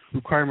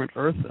 Requirement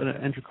Earth and an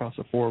entry cost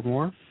of 4 or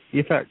more. The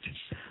effect: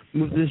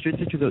 move this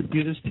Jitsu to the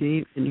user's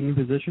team in any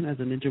position as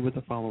a ninja with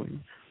the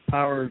following: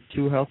 power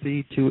 2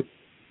 healthy, 2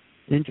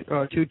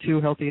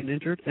 healthy and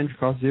injured. Entry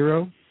cost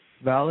 0.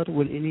 Valid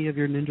when any of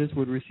your ninjas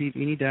would receive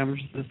any damage.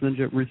 This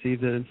ninja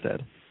receives it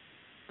instead.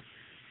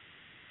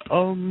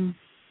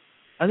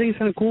 I think it's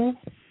kind of cool.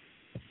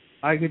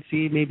 I could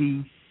see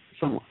maybe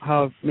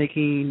somehow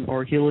making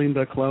or healing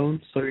the clone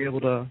so you're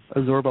able to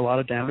absorb a lot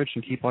of damage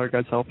and keep all your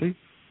guys healthy.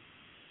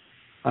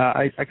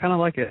 I kind of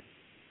like it.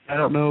 I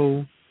don't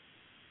know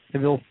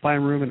if it'll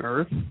find room in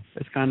Earth.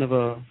 It's kind of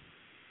a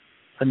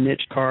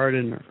niche card,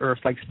 and Earth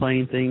likes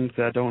playing things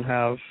that don't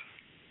have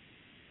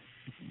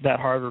that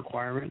hard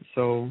requirement.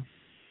 So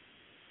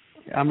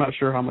I'm not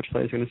sure how much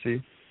play it's going to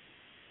see.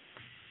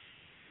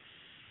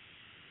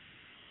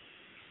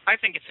 I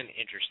think it's an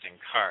interesting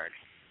card.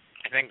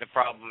 I think the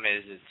problem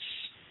is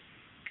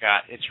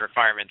its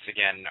requirements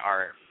again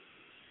are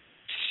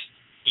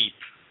steep.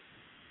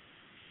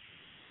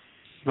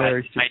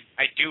 Very steep.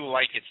 I do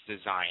like its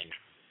design.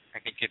 I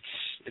think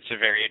it's a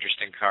very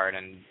interesting card,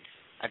 and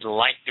I'd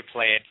like to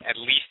play it at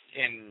least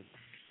in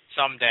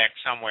some deck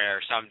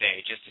somewhere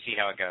someday just to see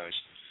how it goes.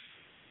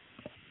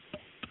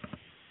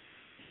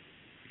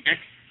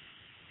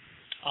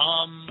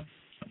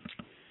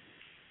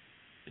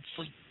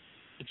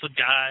 It's a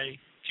guy,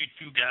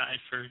 2/2 guy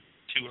for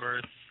 2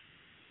 Earth,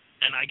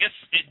 and I guess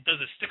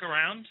does it stick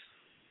around?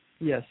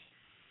 Yes.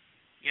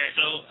 Yeah.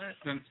 So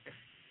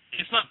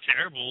it's not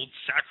terrible. It's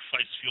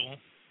sacrifice fuel.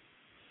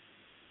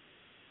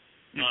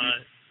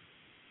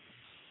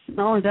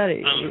 Not only that,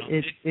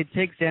 it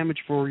takes damage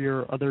for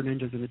your other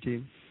ninjas in the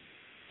team.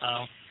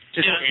 Oh.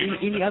 Just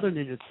any other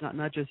ninjas,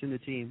 not just in the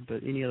team,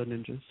 but any other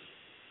ninjas.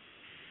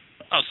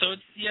 Oh, so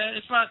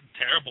it's not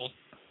terrible.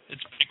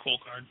 It's a pretty cool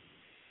card.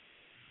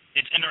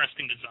 It's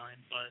interesting design,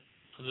 but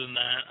other than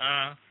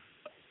that,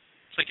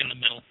 it's like in the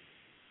middle.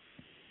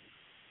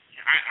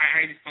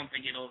 I just don't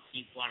think it'll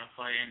see a lot of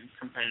play in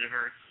competitive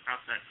Earth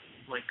outside,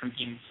 like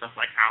competing with stuff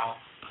like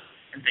HAL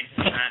and things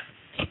like that.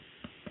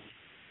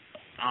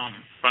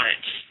 But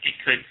it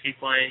could see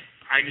play.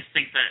 I just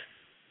think that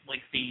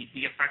like the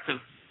effect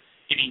of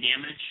getting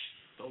damage,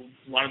 a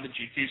lot of the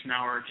jutsus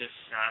now are just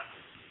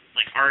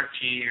like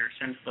RFG or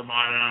send to the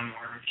bottom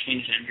or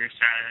change the injury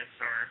status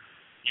or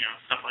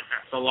stuff like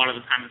that. So a lot of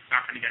the time it's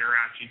not going to get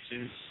around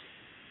jutsus.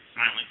 It's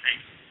my only thing.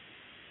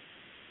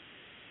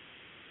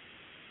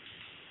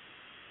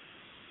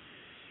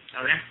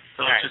 Okay,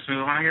 so let's just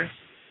move on here.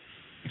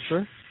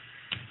 Sure.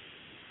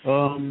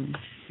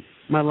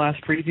 My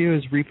last preview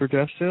is Reaper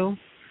Deathsteel,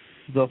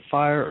 the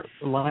Fire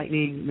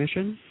Lightning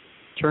mission.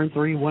 Turn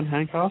 3, 1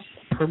 hand cost,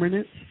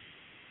 permanent.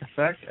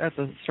 Effect: at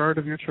the start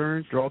of your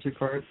turn, draw 2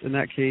 cards. In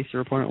that case,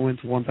 your opponent wins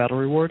 1 battle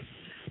reward.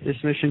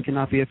 This mission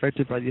cannot be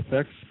affected by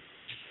effects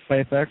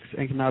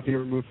and cannot be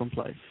removed from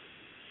play.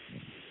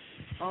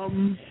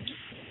 I'm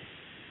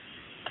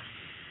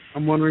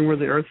wondering where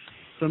the Earth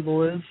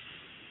symbol is,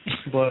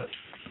 but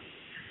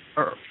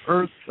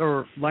Earth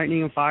or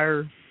Lightning and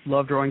Fire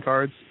love drawing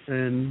cards,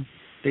 and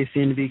they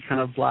seem to be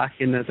kind of black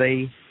in that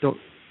they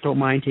don't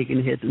mind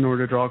taking hits in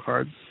order to draw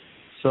cards.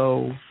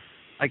 So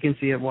I can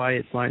see it why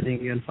it's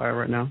Lightning and Fire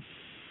right now.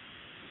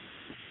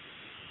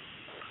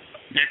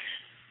 Nick?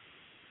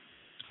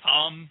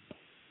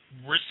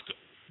 Risk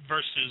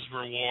versus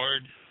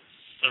reward.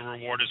 The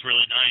reward is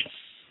really nice.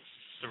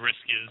 The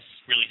risk is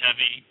really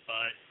heavy,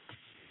 but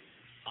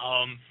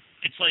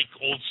it's like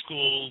old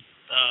school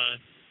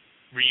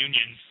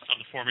reunions of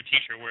the former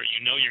teacher where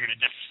you're going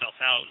to deck yourself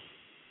out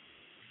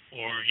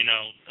or,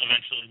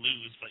 eventually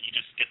lose, but you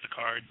just get the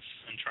cards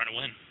and try to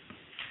win.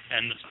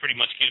 And this pretty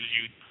much gives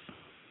you,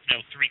 3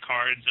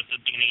 cards at the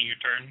beginning of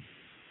your turn.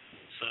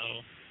 So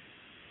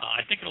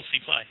I think it'll see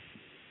play.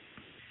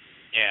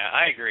 Yeah,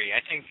 I agree.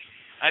 I think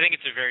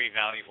it's a very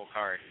valuable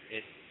card.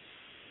 It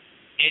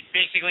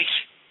basically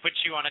puts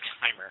you on a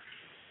timer.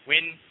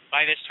 Win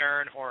by this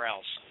turn or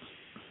else.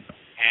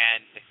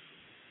 And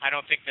I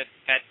don't think that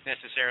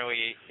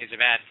necessarily is a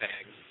bad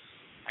thing.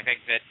 I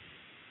think that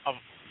of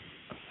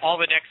all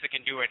the decks that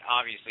can do it,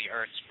 obviously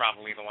Earth's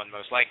probably the one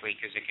most likely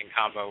because it can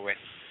combo with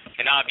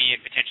Kanabi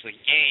and potentially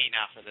gain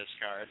off of this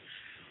card.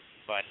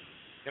 But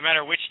no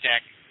matter which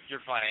deck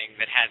you're playing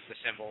that has the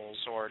symbols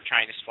or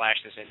trying to splash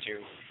this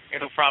into,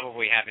 it'll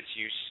probably have its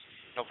use.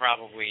 It'll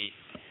probably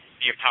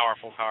be a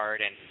powerful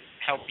card and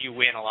help you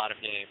win a lot of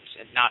games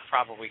and not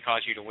probably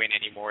cause you to win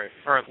any more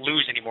or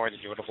lose any more than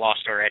you would have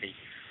lost already.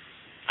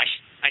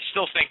 I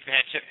still think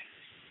that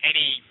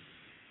any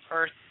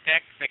Earth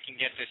deck that can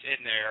get this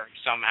in there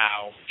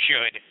somehow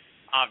should,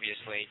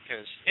 obviously,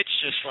 because it's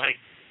just like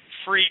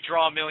free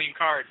draw a million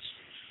cards.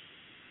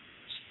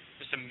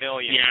 Just a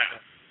million.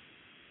 Yeah.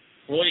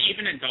 Well,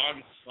 even in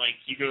dogs, like,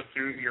 you go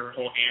through your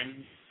whole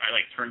hand by,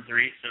 like, turn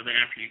 3, so then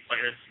after you play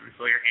this, you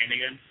refill your hand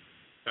again.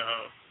 So,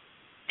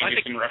 and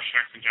just in rush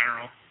decks in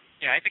general.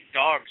 Yeah, I think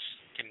dogs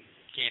can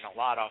gain a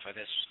lot off of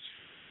this.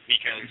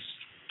 because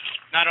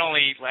not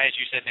only, as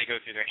you said, they go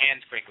through their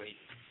hands quickly,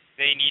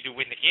 they need to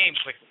win the game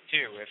quickly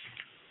too. If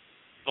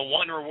the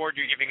one reward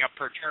you're giving up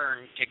per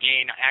turn to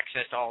gain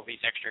access to all these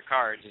extra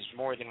cards is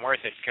more than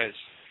worth it, because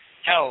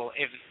hell,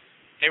 if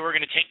they were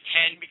going to take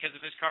 10 because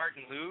of this card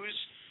and lose,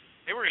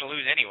 they were going to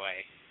lose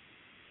anyway.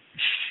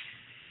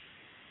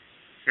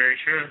 Very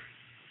true.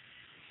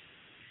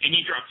 And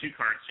you draw 2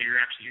 cards, so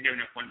you're giving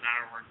up 1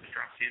 battle reward to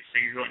draw 2,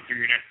 so you're going through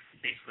your deck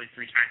basically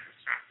 3 times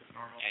as fast as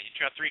normal. Yeah, you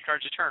draw 3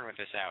 cards a turn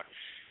with this out.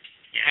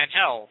 Yeah. And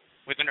hell,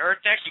 with an Earth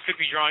deck, you could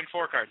be drawing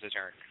 4 cards a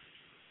turn.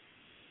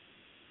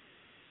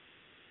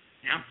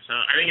 Yeah, so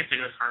I think it's a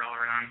good card all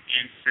around,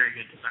 and it's very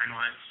good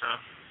design-wise. So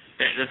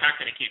the fact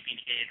that it can't be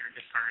negated or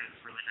discarded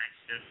is really nice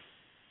too.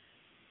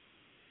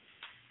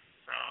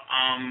 So,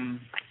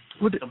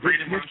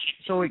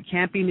 so it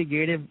can't be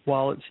negated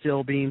while it's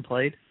still being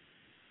played?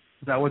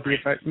 Is that what the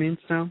effect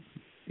means now?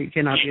 It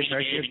cannot be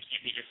effective?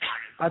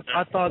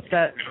 I thought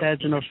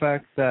that's an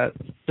effect that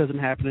doesn't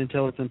happen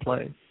until it's in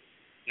play.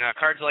 No,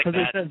 cards like that.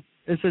 Because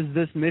it says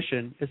this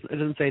mission. It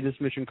doesn't say this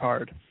mission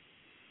card.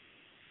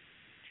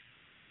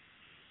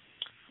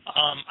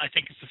 I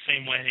think it's the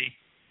same way,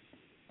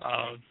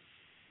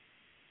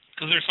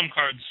 because there's some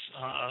cards,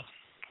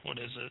 what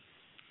is it,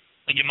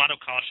 like Yamato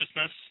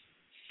Cautiousness.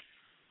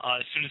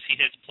 As soon as he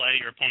hits play,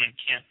 your opponent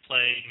can't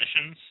play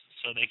missions,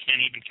 so they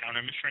can't even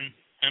counter mission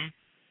him.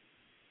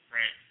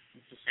 Right,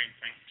 it's the same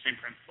thing, same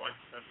principle,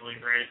 I believe,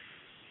 right?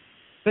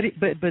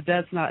 But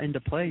that's not into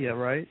play yet,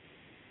 right?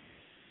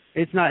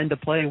 It's not into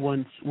play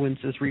once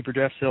this Reaper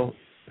Death Seal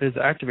is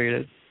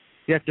activated.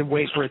 You have to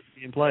wait for it to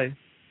be in play.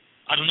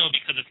 I don't know,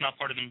 because it's not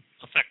part of the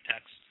effect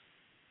text.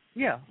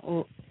 Yeah,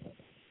 well,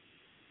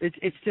 it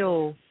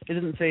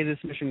doesn't say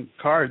this mission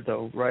card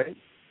though, right?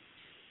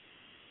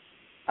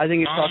 I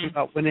think it's talking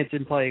about when it's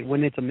in play,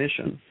 when it's a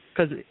mission.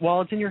 Because while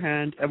it's in your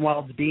hand and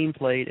while it's being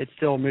played, it's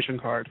still a mission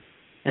card,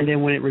 and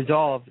then when it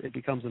resolves, it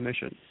becomes a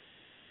mission.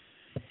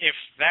 If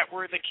that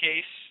were the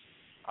case,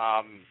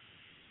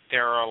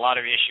 there are a lot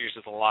of issues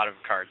with a lot of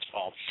cards,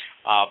 Paul.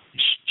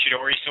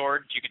 Chidori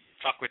Sword, you could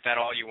fuck with that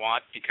all you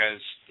want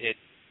because it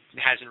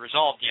hasn't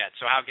resolved yet,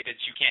 so how could it,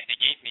 you can't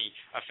negate the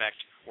effect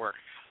work?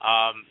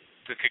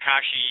 The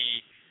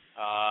Kakashi,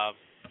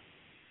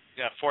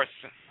 the 4th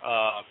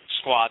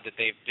squad that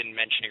they've been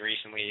mentioning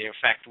recently, the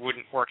effect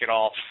wouldn't work at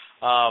all.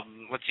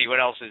 Let's see,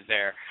 what else is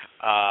there?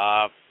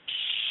 All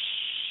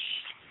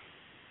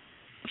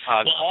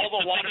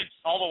the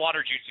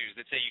water jutsus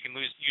that say you can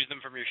use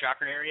them from your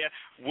chakra area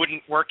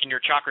wouldn't work in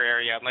your chakra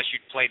area unless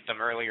you'd played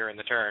them earlier in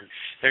the turn.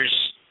 There's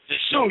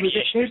so many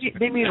issues.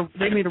 They made a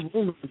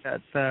rule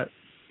that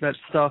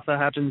stuff that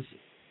happens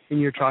in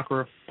your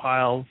chakra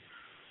pile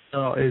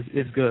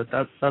is good.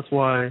 That's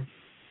why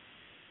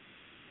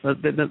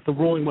the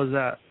ruling was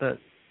that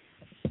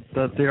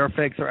their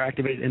effects are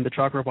activated in the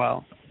chakra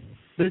pile.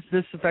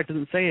 This effect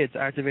doesn't say it's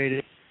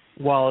activated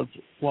while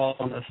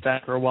on the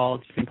stack or while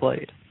it's being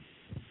played.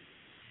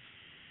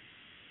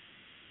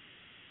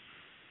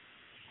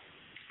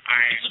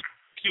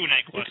 Q&A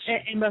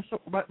question.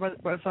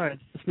 Sorry,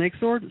 the Snake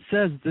Sword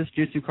says this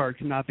Jutsu card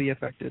cannot be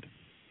affected.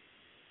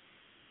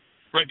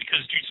 Right, because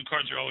Jutsu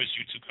cards are always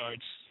Jutsu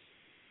cards.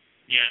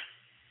 Yeah.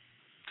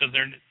 Because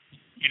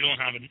you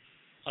don't have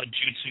a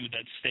Jutsu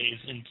that stays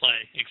in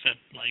play, except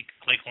like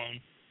Clay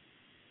Clone.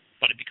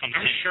 But it becomes...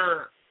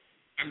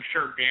 I'm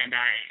sure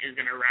Bandai is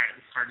going to write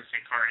this card to say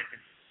card if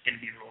it's going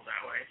to be ruled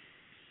that way.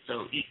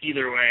 So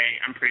either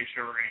way, I'm pretty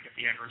sure we're going to get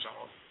the end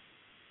result.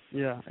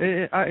 Yeah,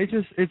 it's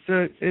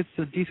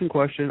a decent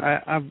question.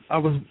 I'm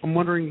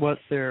wondering what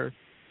their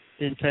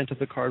intent of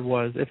the card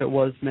was. If it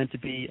was meant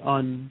to be I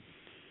think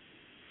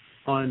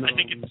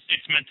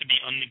it's meant to be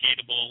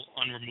unnegatable,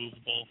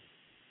 unremovable.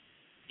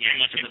 Yeah,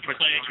 unless you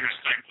play it, you're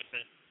stuck with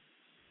it.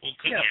 Well,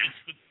 because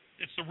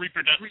it's the Reaper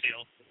Death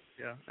Seal.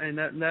 Yeah, and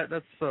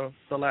that's the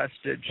last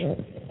ditch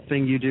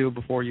thing you do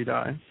before you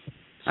die.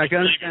 So I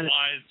can understand it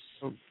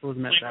was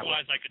meant that way.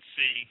 Flavor-wise, I could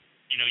see,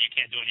 you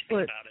can't do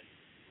anything about it.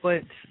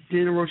 But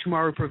didn't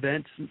Orochimaru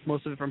prevent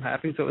most of it from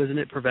happening? So isn't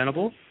it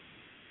preventable?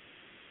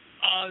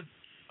 I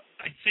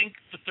think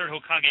the 3rd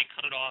Hokage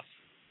cut it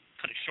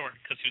short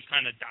because he was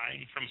kind of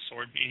dying from a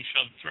sword being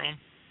shoved through him.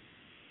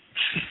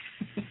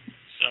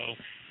 So,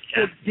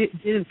 yeah.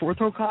 Didn't 4th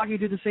Hokage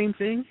do the same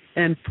thing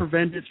and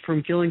prevent it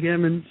from killing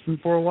him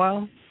for a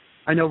while?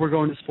 I know we're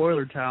going to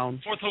spoiler town.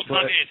 4th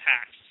Hokage is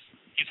hacked.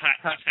 He's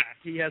hacked.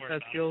 He has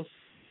that skills?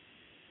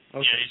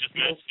 Okay. Yeah, he's just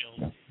mad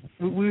skills.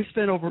 We've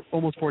spent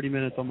almost 40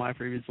 minutes on my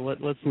preview, so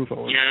let's move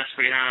forward. Yes,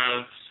 we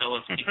have. So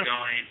let's keep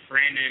going.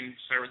 Brandon,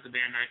 start with the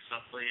Bandai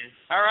stuff, please.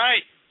 All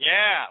right.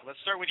 Yeah, let's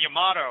start with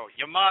Yamato.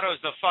 Yamato's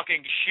the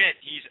fucking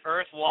shit. He's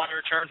Earth, Water,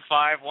 turn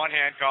 5,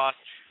 1-hand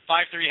cost,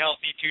 5/3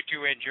 healthy,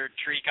 2/2 injured,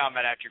 tree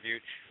combat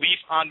attribute, Leaf,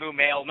 Anbu,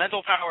 male, mental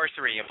power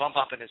 3, a bump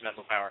up in his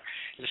mental power.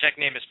 His effect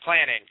name is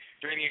Planning.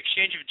 During the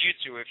exchange of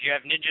jutsu, if you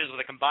have ninjas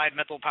with a combined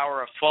mental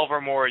power of 12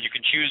 or more, you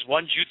can choose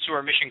one jutsu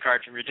or mission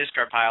card from your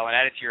discard pile and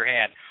add it to your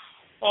hand.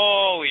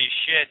 Holy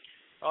shit.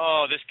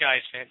 Oh, this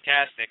guy's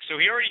fantastic. So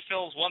he already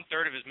fills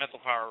 1/3 of his mental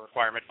power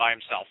requirement by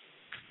himself.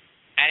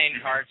 And in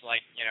cards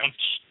like,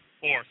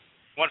 1/4.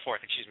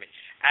 1/4, excuse me.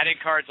 Adding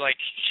cards like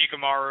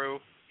Shikamaru,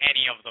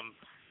 any of them,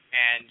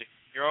 and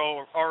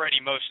you're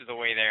already most of the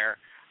way there.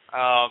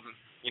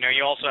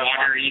 You also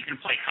Water, you can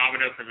play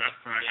Kabuto because that's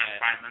going to have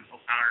 5 mental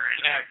power.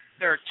 Right?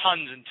 There are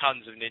tons and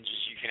tons of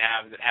ninjas you can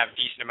have that have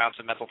decent amounts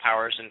of mental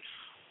powers, and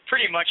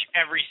pretty much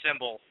every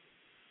symbol,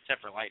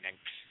 except for lightning.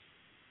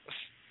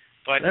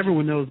 But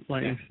everyone knows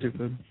lightning's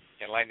stupid.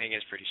 Yeah, lightning is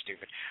pretty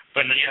stupid.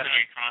 But he has a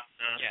hand cost.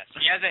 Yes,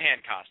 he has a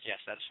hand cost.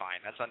 Yes, that's fine.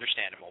 That's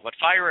understandable. But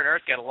fire and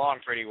earth get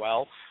along pretty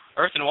well.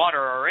 Earth and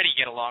water already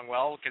get along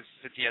well because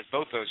he has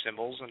both those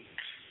symbols, and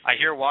I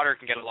hear water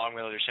can get along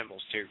with other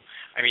symbols too.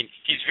 I mean,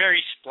 he's very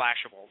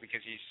splashable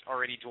because he's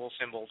already dual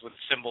symbols with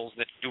symbols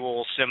that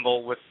dual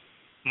symbol with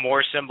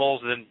more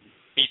symbols than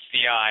meets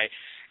the eye,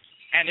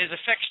 and his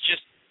effect's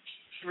just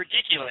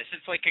ridiculous.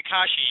 It's like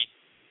Kakashi,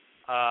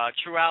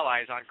 True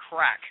Allies on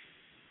crack.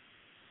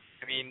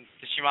 I mean,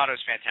 this Yamato's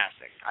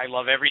fantastic. I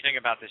love everything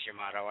about this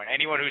Yamato, and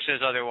anyone who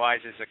says otherwise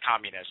is a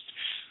communist.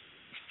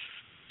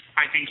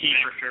 I think he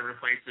for sure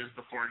replaces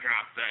the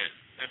 4-drop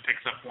that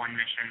picks up one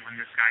mission when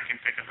this guy can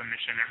pick up a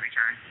mission every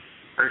turn.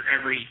 Or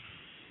every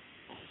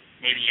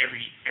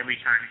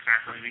turn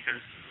exactly, because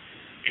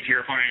if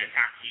your opponent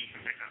attacks you, you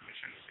can pick up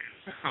missions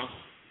too. So.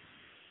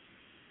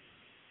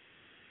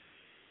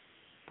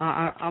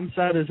 I'm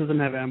sad this doesn't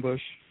have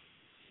ambush.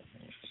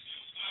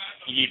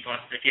 You need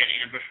plus if you had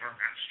ambush or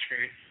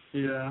mastery.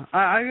 Yeah,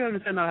 I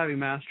understand not having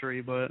mastery,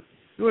 but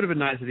it would have been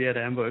nice if he had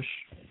ambush.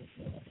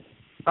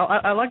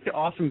 I like the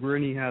awesome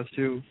grin he has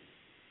too.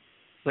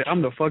 Like,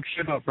 I'm the fuck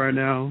shit up right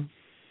now.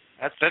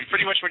 That's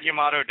pretty much what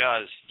Yamato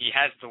does. He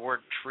has the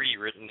word tree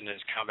written in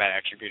his combat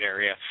attribute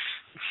area.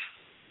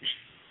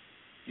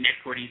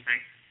 Nick, what do you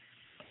think?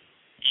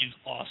 He's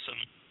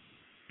awesome.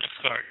 Next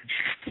card.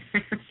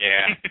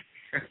 Yeah.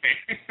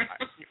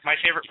 My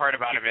favorite part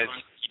about him is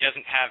he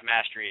doesn't have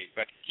mastery,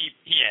 but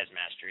he has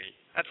mastery.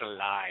 That's a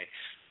lie.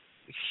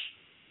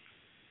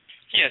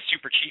 He has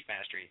super cheap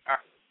mastery. All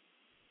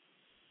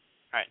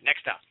right,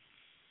 next up.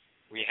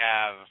 We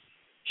have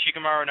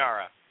Shikamaru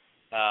Nara.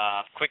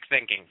 Quick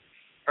thinking.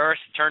 Earth,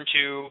 turn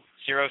 2,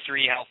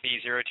 0-3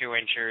 healthy, 0-2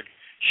 injured.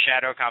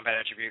 Shadow combat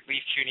attribute.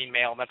 Leaf tuning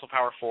male, mental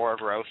power 4,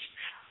 growth.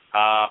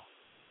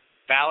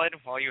 Valid.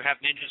 While you have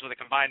ninjas with a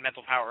combined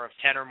mental power of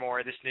 10 or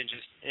more, this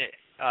ninja's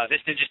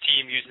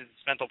team uses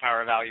its mental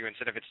power value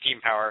instead of its team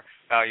power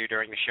value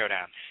during the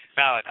showdown.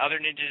 Valid. Other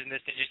ninjas in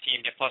this ninja's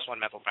team get +1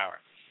 mental power.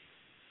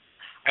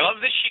 I love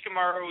this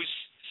Shikamaru's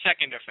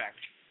second effect.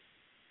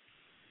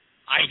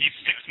 He's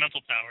 6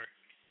 mental power.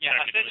 Yeah,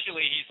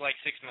 essentially he's like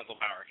 6 mental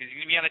power because he's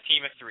going to be on a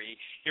team of 3.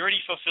 He already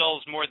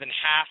fulfills more than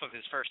half of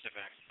his first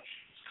effect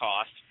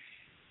cost.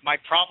 My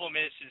problem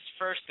is his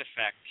first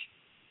effect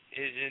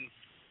isn't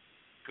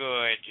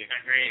good,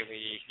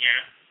 really.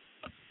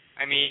 Yeah.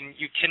 I mean,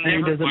 you can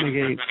And never. he doesn't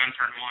negate.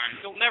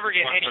 You'll never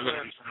get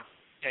anywhere.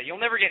 Yeah,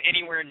 you'll never get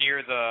anywhere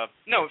near the.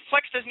 No,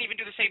 Flex doesn't even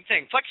do the same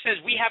thing. Flex says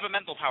we have a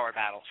mental power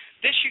battle.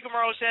 This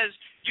Shikamaru says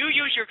you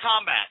use your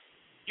combat.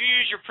 You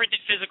use your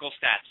printed physical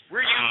stats.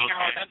 We're using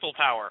our mental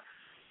power.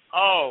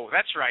 Oh,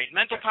 that's right.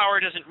 Mental power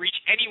doesn't reach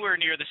anywhere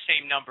near the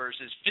same numbers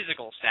as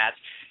physical stats.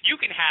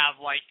 You can have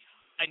like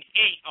an 8,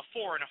 a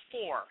 4, and a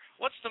 4.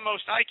 What's the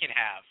most I can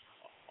have?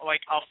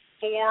 Like a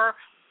 4.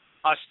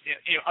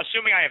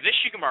 Assuming I have this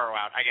Shikamaru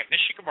out, I get this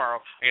Shikamaru,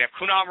 I can have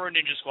Kunamaru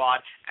Ninja Squad,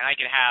 and I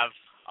can have,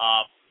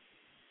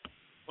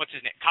 what's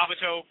his name,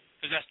 Kabuto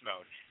Possessed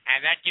Mode.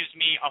 And that gives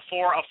me a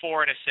 4, a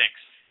 4, and a 6.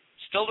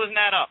 Still doesn't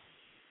add up.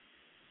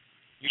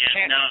 You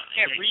can't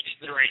reach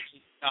the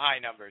high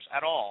numbers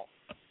at all.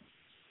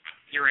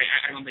 You're right,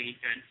 I don't think he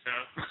could, so...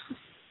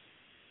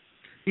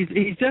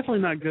 He's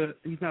definitely not good.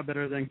 He's not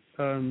better than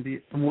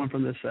the one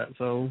from this set,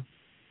 so,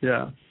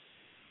 yeah.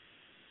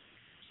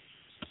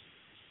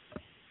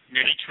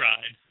 They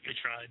tried.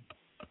 Okay.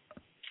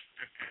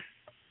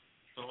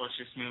 So let's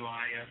just move on,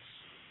 I guess.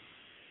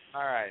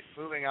 All right,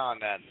 moving on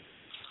then.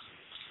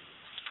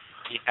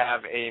 We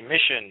have a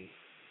mission,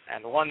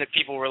 and one that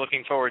people were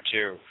looking forward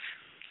to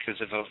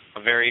because of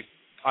a very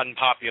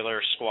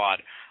unpopular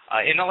squad.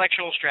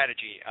 Intellectual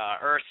strategy.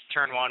 Earth,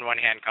 turn 1, 1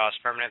 hand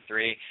cost, permanent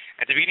 3.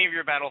 At the beginning of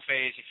your battle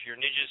phase, if your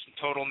ninja's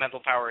total mental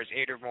power is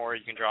 8 or more,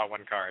 you can draw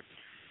 1 card.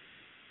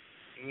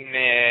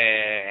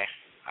 It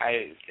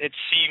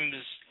seems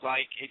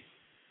like it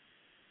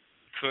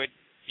could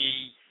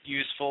be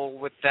useful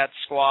with that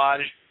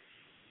squad,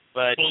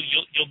 but... Well,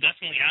 you'll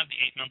definitely have the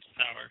 8 mental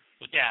power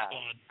with that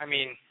squad. I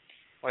mean,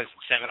 what is it,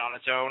 7 on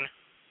its own?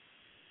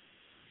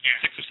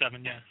 Yeah. 6 or 7,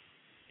 yeah.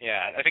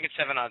 Yeah, I think it's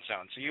 7 on its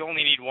own, so you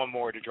only need 1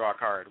 more to draw a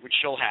card, which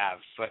you'll have,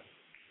 but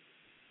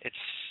it's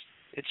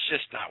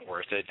just not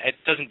worth it. It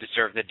doesn't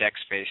deserve the deck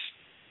space.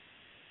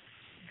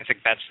 I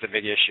think that's the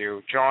big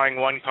issue. Drawing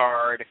 1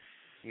 card,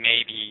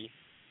 maybe,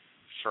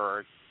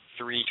 for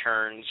 3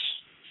 turns,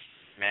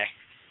 meh.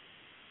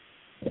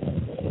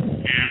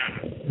 Yeah.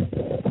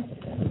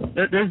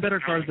 There's better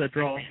cards that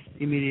draw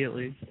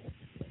immediately.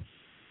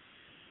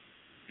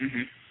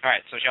 Mm-hmm. All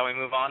right, so shall we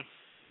move on?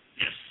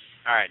 Yes.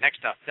 All right, next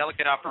up,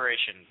 Delicate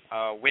Operation,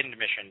 Wind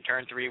Mission,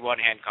 turn 3, 1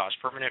 hand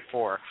cost, permanent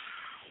 4.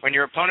 When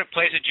your opponent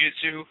plays a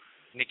jutsu,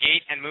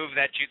 negate and move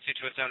that jutsu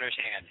to its owner's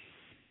hand.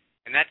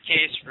 In that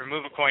case,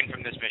 remove a coin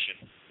from this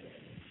mission.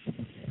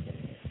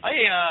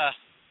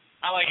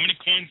 I like. How many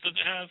coins does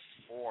it have?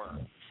 4.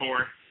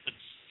 That's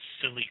a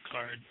silly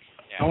card.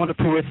 I want to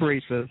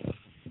proliferate this.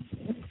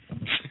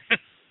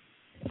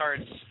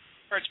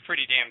 Card's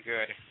pretty damn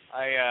good.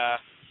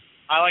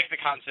 I like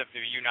the concept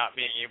of you not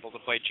being able to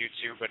play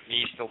jutsu, but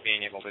me still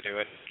being able to do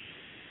it.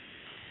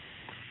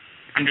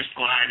 I'm just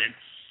glad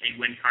it's a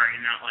wind card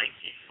and not like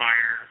a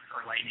fire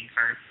or lightning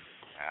card.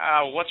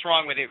 What's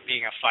wrong with it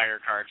being a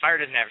fire card? Fire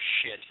doesn't have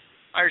shit.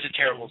 Fire's a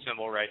terrible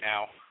symbol right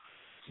now.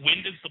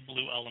 Wind is the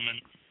blue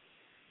element.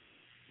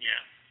 Yeah.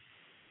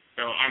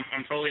 So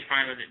I'm totally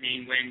fine with it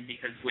being wind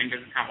because wind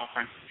doesn't have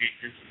offensive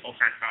juices,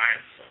 ultimate 5,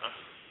 so.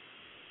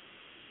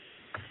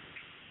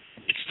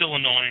 It's still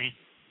annoying.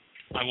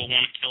 I will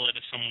want to kill it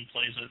if someone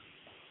plays it.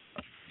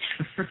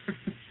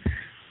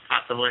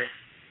 Possibly.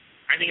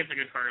 I think it's a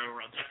good card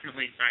overall.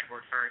 Definitely a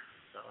sideboard card,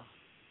 so.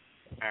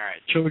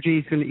 Alright.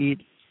 Choji's going to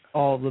eat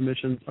all the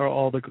missions, or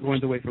all the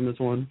coins away from this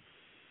one.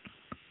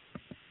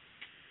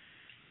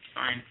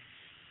 Fine.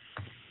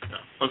 So,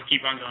 let's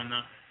keep on going,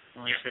 though.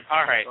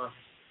 Alright.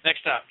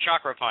 Next up,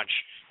 Chakra Punch.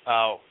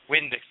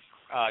 Wind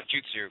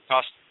jutsu.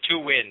 Cost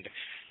 2 wind.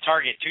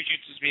 Target. 2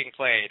 jutsus being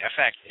played.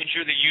 Effect.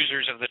 Injure the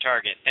users of the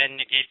target. Then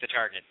negate the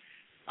target.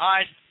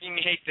 I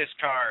hate this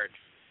card.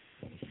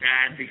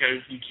 Bad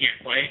because you can't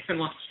play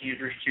unless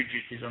there's 2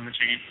 jutsus on the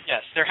chain.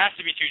 Yes, there has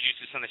to be 2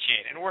 jutsus on the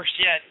chain. And worse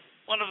yet,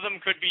 one of them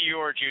could be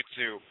your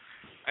jutsu.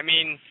 I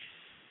mean,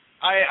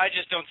 I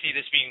just don't see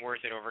this being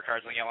worth it over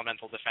cards like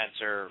Elemental Defense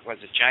or, was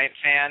it Giant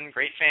Fan,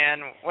 Great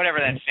Fan,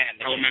 whatever that fan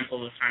is.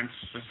 Elemental Defense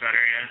was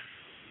better, yeah.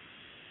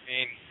 I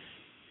mean,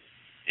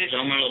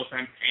 Elemental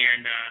Defense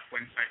and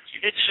Wind Side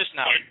Jutsu. It's just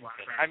not worth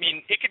it. I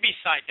mean, it could be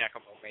side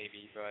deckable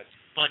maybe, but...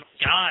 But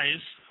guys,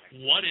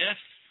 what if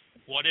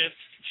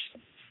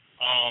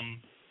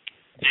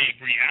they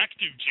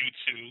reactive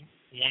jutsu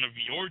one of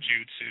your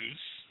jutsus,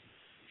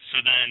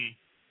 so then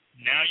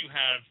now you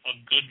have a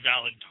good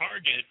valid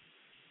target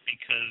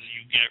because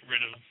you get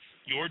rid of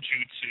your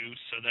jutsu,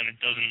 so then it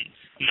doesn't...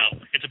 No,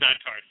 it's a bad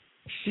card.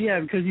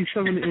 Yeah, because you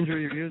still want to injure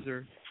your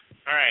user.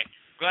 Alright,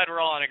 glad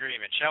we're all in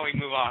agreement. Shall we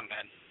move on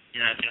then?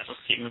 Yes,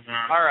 let's keep moving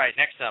on. Alright,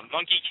 next up,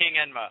 Monkey King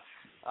Enma.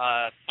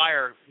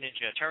 Fire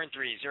Ninja, turn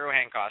 3, 0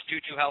 hand cost,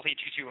 2/2 healthy,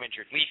 2/2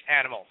 injured. Leaf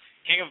Animal,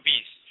 King of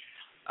Beasts.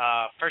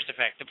 First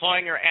effect,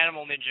 deploying your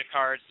Animal Ninja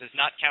cards does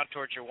not count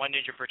towards your 1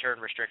 ninja per turn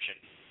restriction.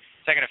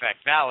 Second effect,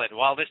 valid.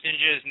 While this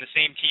ninja is in the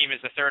same team as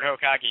the third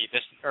Hokage,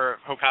 this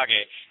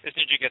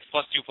ninja gets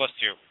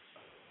 +2/+2.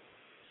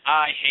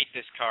 I hate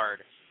this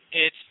card.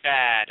 It's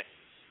bad.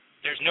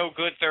 There's no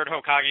good third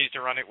Hokages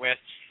to run it with,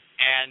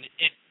 and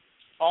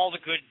all the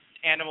good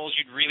animals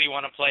you'd really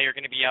want to play are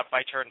going to be up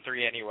by turn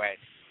 3 anyway.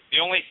 The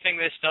only thing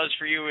this does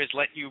for you is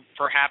let you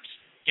perhaps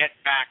get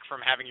back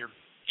from having your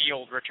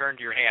field returned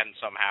to your hand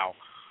somehow.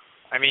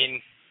 I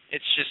mean,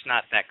 it's just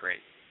not that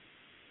great.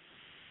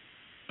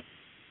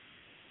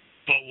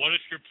 But what if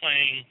you're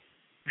playing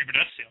Reaper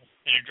Death Seal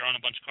and you're drawing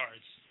a bunch of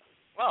cards?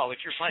 Well, if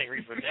you're playing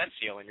Reaper Death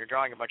Seal and you're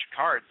drawing a bunch of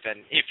cards,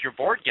 then if your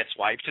board gets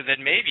wiped, then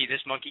maybe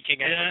this Monkey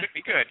King Enma could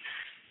be good.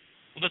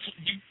 Well,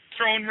 you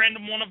throw in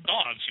random one of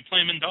dogs. You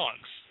play them in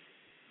dogs.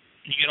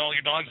 You get all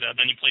your dogs out,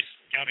 then you play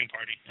Scouting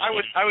Party. I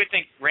would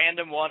think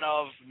random one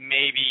of,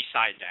 maybe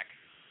side deck.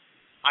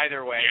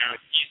 Either way, yeah.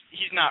 But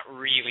he's not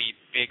really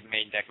big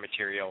main deck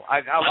material.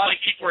 A lot of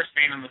people were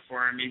saying on the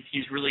forum,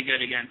 he's really good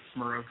against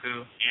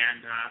Moroku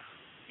and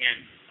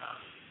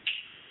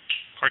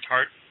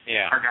Heart.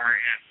 Yeah. Heart,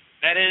 yeah.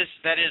 That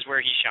is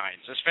where he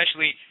shines.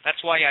 Especially, that's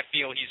why I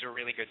feel he's a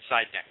really good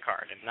side deck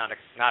card and not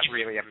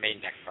really a main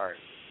deck card.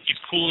 He's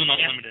cool and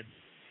unlimited.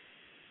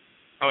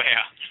 Yeah. Oh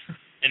yeah.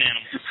 And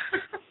animals.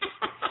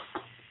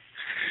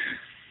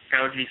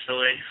 That would be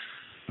silly.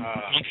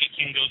 Monkey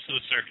King goes to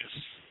the circus.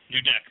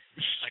 New deck,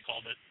 I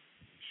called it.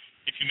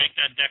 If you make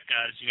that deck,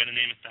 guys, you got to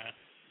name it that.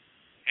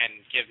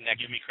 And give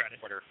me credit.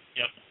 Order.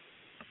 Yep.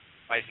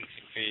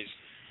 Licensing fees.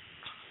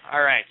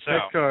 All right, so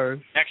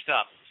next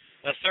up,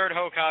 the third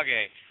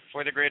Hokage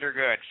for the greater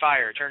good.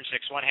 Fire, turn 6,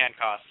 1 hand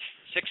cost,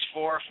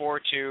 6/4,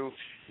 4/2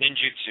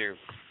 ninjutsu.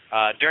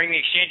 During the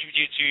exchange of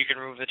jutsu, you can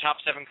remove the top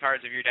 7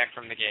 cards of your deck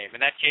from the game. In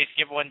that case,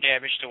 give 1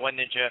 damage to 1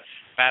 ninja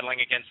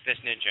battling against this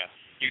ninja.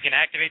 You can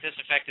activate this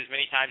effect as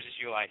many times as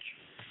you like.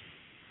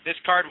 This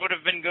card would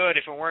have been good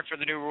if it weren't for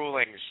the new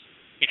rulings.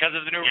 Because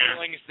of the new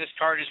rulings, this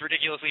card is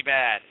ridiculously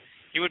bad.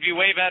 It would be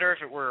way better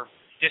if it were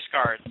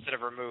discard instead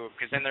of remove,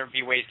 because then there would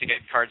be ways to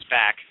get cards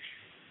back.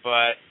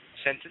 But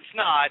since it's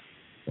not,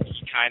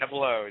 he kind of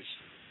blows.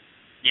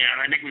 Yeah,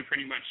 I think we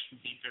pretty much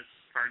beat this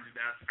card to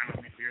death. I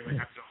don't think we really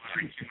have to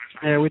elaborate too much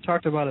on it. Yeah, we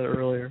talked about it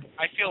earlier.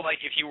 I feel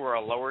like if you were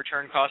a lower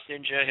turn cost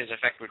ninja, his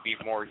effect would be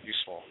more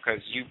useful,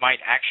 because you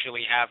might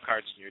actually have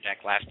cards in your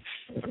deck left.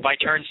 But by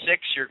turn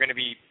 6, you're going to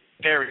be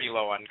very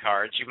low on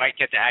cards. You might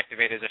get to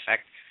activate his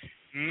effect,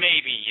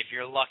 maybe, if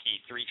you're lucky,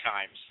 3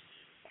 times.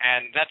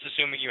 And that's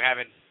assuming you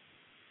haven't,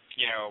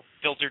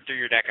 filtered through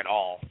your deck at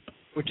all.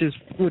 Which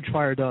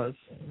Fire does.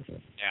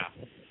 Yeah.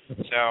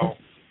 So,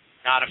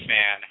 not a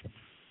fan.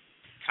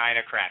 kind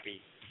of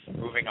crappy.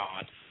 Moving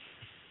on.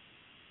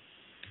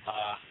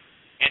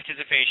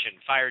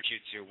 Anticipation, Fire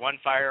Jutsu. 1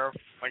 fire,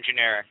 1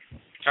 generic.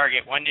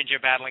 Target, 1 ninja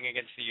battling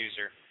against the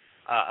user.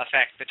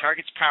 Effect, the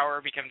target's power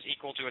becomes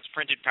equal to its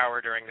printed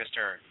power during this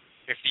turn.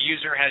 If the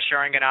user has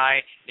Sharingan Eye,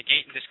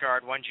 negate and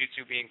discard 1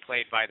 jutsu being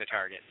played by the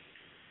target.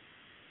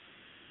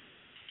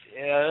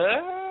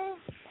 So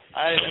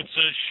it's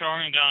a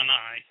Sharingan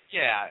Eye.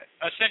 Yeah,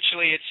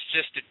 essentially it's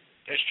just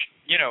it's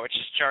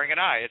just Sharingan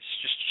Eye. It's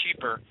just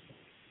cheaper.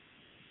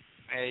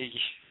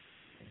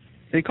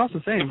 It costs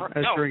the same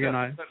as Sharingan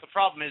Eye. The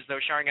problem is,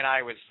 though, Sharingan Eye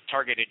was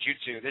targeted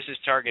jutsu. This is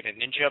targeted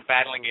ninja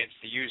battling against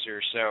the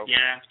user, so you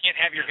can't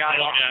have your guy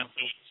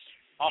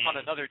off on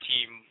another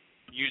team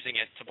using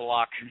it to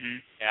block. Mm-hmm.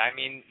 Yeah, I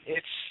mean,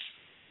 it's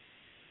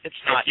If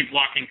not. you're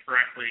blocking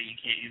correctly, you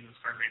can't use this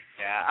card.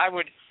 Yeah, I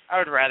would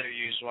rather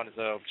use one of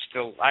those.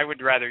 I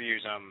would rather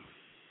use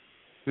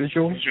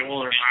Visual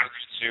or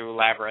Jutsu,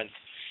 Labyrinth.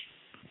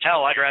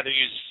 Hell, I'd rather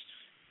use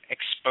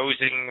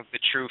Exposing the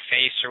True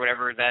Face or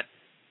whatever that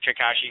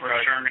Kakashi or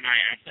card. Sharingan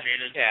Eye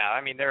activated. Yeah,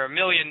 I mean there's a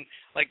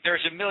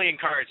million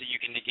cards that you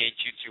can negate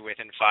jutsu with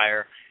in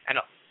Fire, and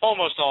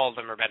almost all of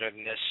them are better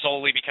than this,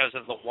 solely because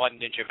of the 1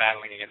 ninja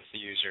battling against the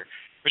user.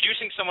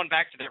 Reducing someone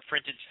back to their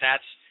printed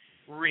stats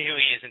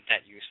really isn't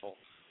that useful,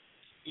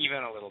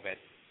 even a little bit.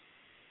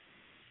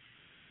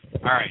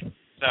 All right,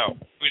 so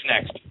who's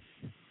next?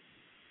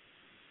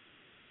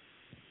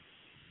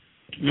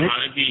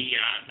 It'd be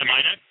am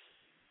I next?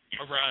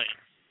 All right.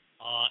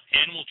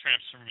 Animal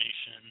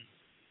transformation.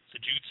 It's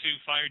a jutsu,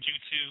 fire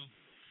jutsu.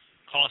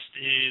 Cost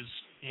is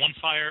 1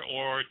 fire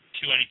or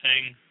 2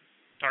 anything.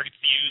 Targets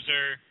the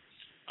user.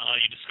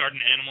 You discard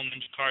an animal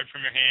ninja card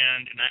from your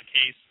hand. In that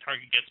case,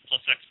 target gets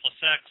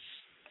 +X/+X,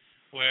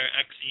 where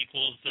X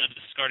equals the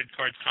discarded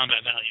card's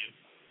combat value.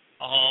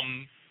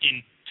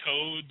 In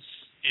Toads,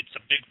 it's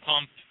a big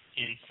pump.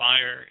 In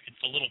Fire,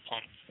 it's a little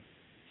pump.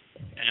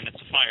 And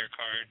it's a fire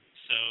card.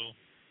 So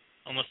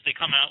unless they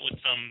come out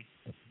with some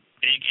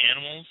big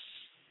animals,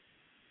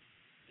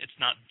 it's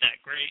not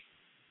that great.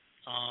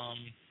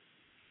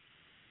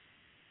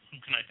 Who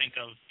can I think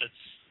of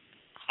that's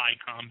high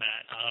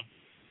combat?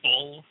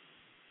 Bull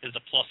is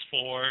a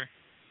 +4,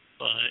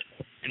 but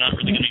you're not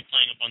really going to be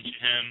playing a bunch of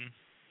him.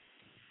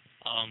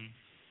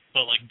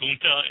 But like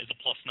Bunta is a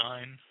 +9.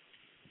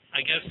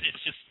 I guess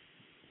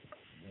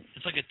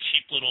it's like a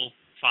cheap little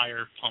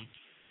fire pump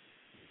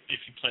if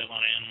you play a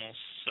lot of animals.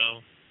 So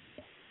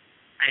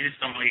I just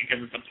don't like it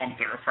because it's a pump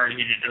that requires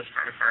you to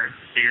discard a card,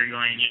 so you're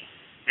going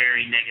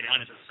very negative.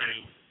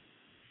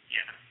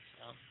 Yeah.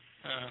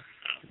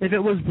 If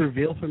it was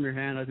revealed from your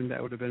hand, I think that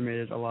would have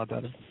made it a lot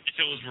better. If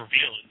it was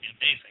revealed, it'd be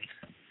amazing.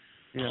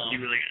 Yeah. You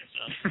really good.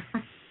 So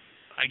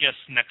I guess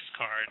next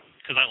card,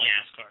 because I like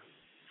this card.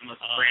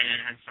 Unless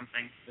Brandon has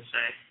something to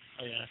say.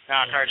 Oh yeah.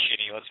 Card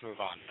shitty. Let's move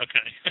on.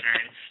 Okay. All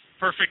right.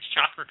 Perfect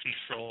chakra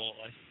control.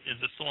 Is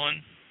this the one?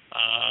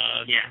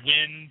 Yeah.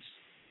 Wind,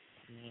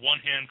 1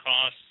 hand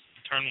cost,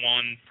 turn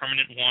 1,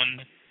 permanent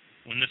 1.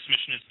 When this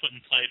mission is put in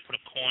play, put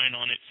a coin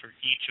on it for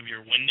each of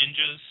your wind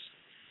ninjas.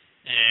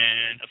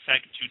 And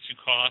effect jutsu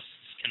costs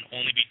can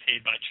only be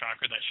paid by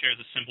chakra that shares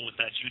a symbol with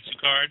that jutsu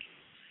card.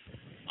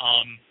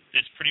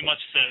 This pretty much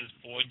says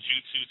void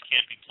jutsus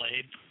can't be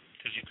played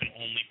because you can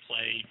only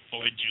play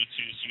void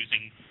jutsus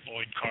using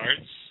void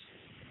cards,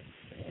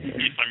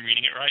 if I'm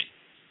reading it right.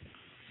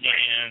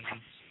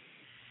 And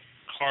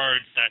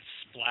cards that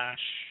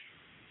splash,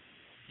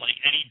 like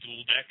any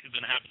dual deck, is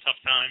going to have a tough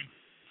time.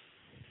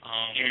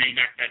 Any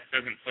deck that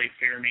doesn't play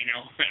Fear may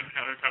know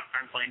have a tough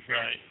time playing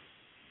Fear. Right.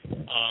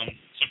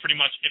 So pretty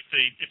much if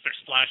they're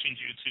splashing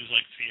jutsus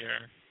like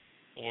Fear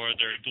or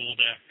they're a dual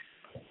deck,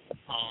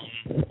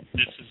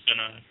 this is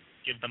gonna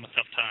give them a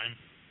tough time.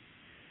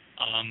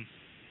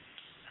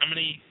 How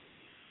many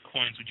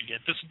coins would you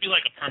get? This would be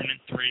like a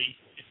permanent 3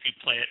 if you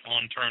play it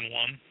on turn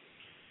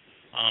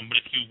 1. But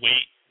if you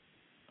wait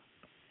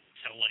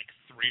till like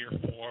 3 or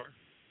 4,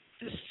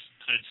 this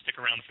could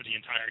stick around for the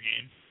entire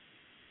game.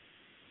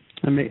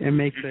 And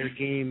make the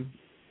game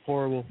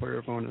horrible for your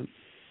opponent.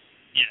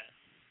 Yeah.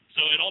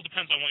 So it all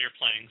depends on what you're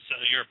playing. So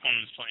your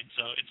opponent is playing.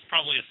 So it's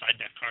probably a side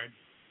deck card.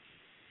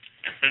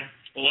 Okay.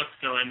 Well, let's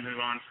go ahead and move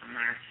on from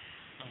there.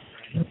 All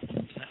right.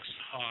 Next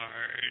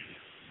card,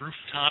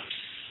 Rooftop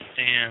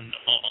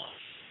Standoff.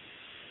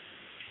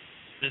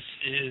 This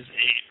is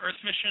a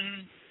Earth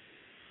mission.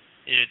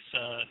 It's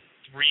a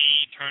 3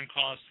 turn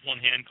cost,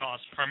 1 hand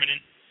cost,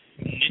 permanent.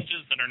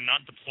 Ninjas that are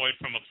not deployed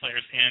from a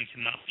player's hand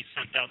cannot be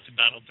sent out to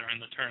battle during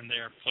the turn they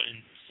are put in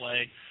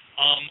play.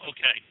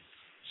 Okay.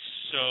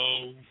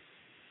 So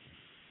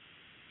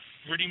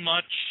pretty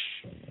much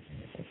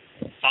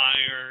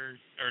fire,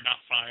 or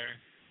not fire.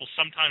 Well,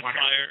 sometimes water.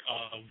 Fire,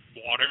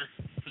 water.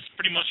 This is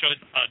pretty much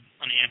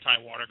an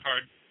anti-water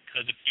card,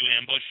 because if you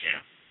ambush,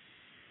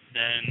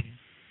 then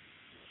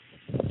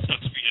it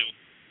sucks for you.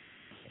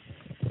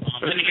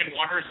 Then again,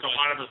 water is a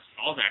lot of the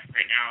stall deck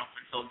right now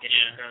until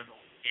getting into the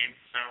game,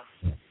 so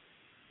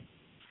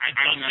I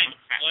don't know.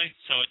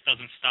 So it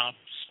doesn't stop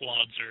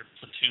squads or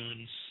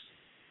platoons,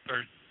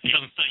 or it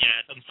doesn't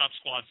stop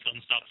squads,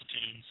 doesn't stop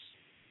platoons.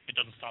 it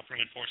doesn't stop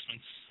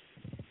reinforcements.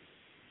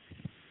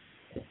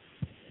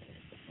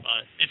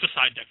 But it's a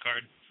side deck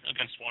card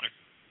against water.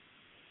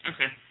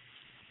 Okay.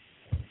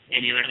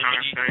 Any other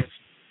comments, guys?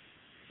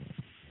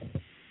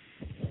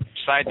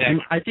 Side deck.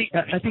 I think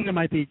it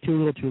might be too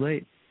little, too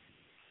late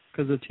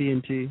because of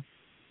TNT.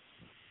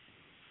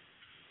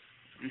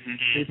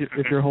 Mm-hmm.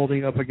 If you're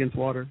holding up against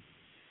water.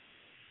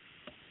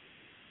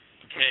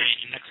 Okay,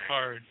 next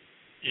card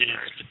is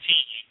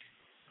Fatigue.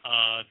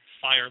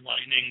 Fire,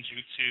 Lightning,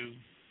 Jutsu,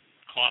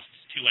 costs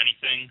 2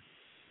 anything.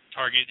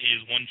 Target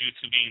is 1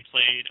 Jutsu being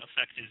played.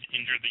 Effect is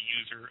injure the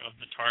user of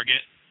the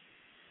target.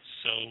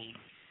 So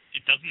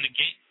it doesn't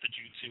negate the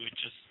Jutsu, it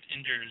just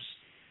injures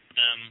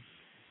them.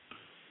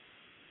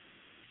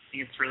 I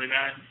think it's really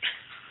bad.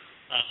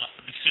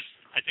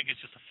 I think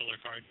it's just a filler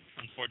card,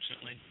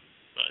 unfortunately.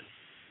 But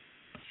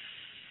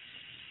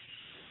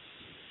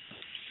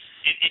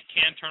it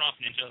can turn off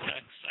ninja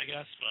effects, I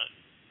guess. But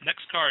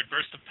next card,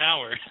 Burst of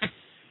Power.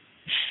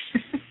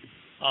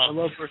 I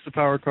love Burst of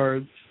Power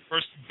cards.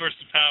 Burst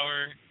of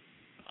Power.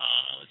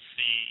 Let's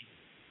see.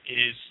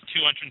 Is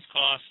 2 entrance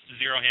cost,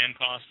 0 hand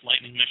cost,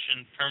 lightning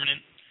mission,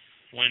 permanent.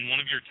 When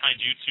one of your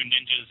taijutsu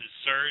ninjas is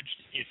surged,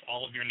 if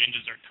all of your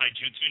ninjas are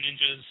taijutsu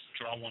ninjas,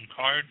 draw 1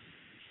 card.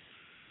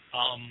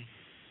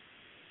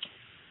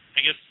 I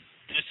guess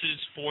this is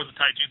for the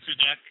taijutsu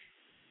deck,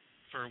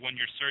 for when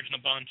you're surging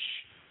a bunch,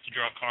 to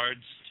draw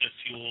cards to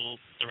fuel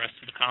the rest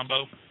of the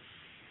combo.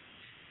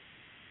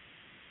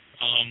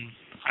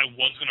 I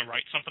was going to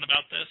write something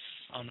about this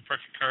on the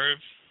Perfect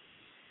Curve,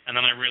 and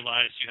then I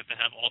realized you have to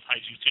have all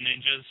taijutsu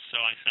ninjas,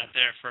 so I sat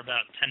there for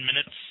about 10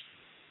 minutes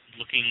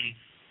looking,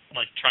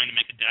 like trying to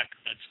make a deck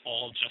that's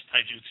all just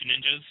taijutsu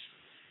ninjas,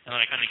 and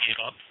then I kind of gave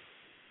up.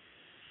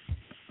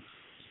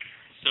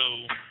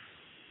 So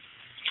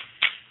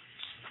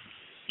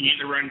you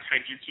either run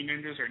taijutsu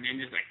ninjas or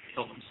ninjas that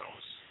kill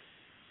themselves.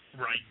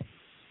 Right.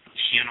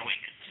 Shino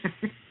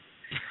Awakens.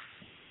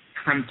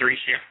 Run 3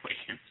 Shino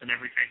Awakens in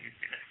every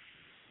taijutsu deck.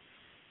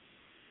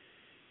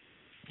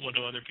 What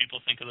do other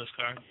people think of this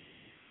card?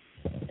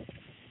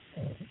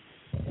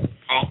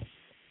 Oh.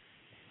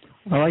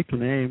 I like the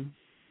name.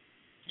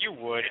 You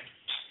would.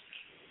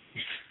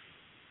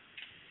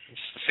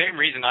 It's the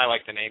same reason I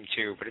like the name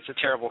too, but it's a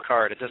terrible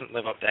card. It doesn't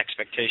live up to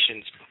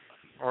expectations.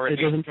 Or it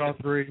doesn't draw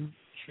 3.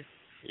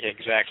 Yeah,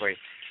 exactly.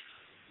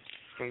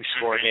 We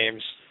score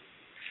games.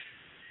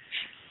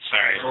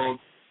 Sorry. Well,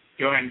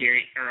 go ahead,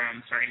 Gary. Or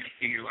sorry, Nick,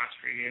 do your last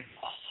preview.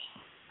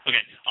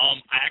 Okay.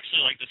 I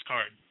actually like this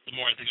card. The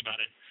more I think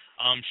about it,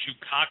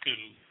 Shukaku,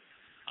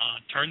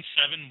 turn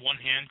 7, 1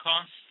 hand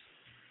cost.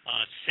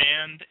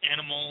 Sand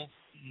animal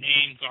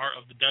name Gar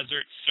of the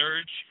Desert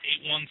Surge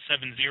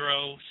 8170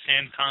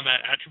 Sand combat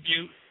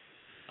attribute.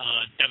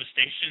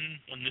 Devastation.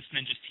 When this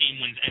ninja's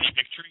team wins any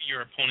victory,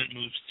 your opponent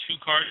moves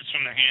 2 cards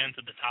from their hand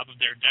to the top of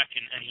their deck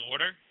in any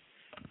order.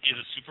 Is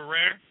a super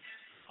rare.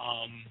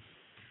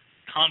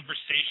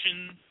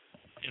 Conversation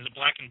is a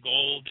black and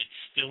gold. It's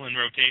still in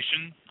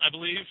rotation, I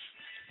believe.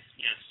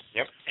 Yes.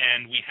 Yep.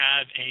 And we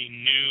have a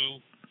new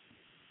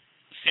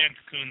Sand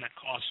Cocoon that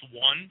costs 1,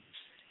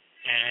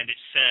 and it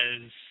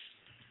says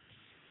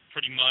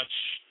pretty much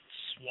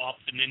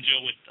swap the ninja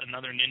with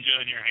another ninja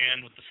in your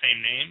hand with the same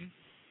name.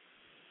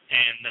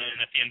 And then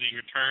at the end of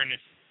your turn,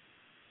 if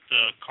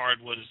the card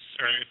was,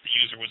 or if the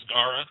user was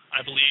Gara,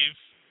 I believe,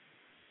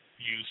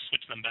 you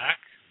switch them back.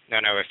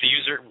 No, if the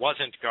user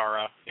wasn't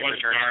Gara, it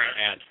returns to your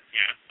hand.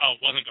 Yeah. Oh,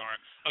 it wasn't Gara.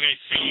 Okay,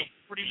 so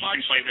pretty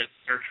much You play the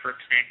search for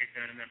Sand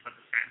Cocoon and then put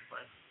the sand play.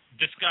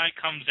 This guy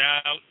comes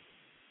out,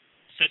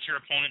 sets your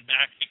opponent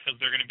back because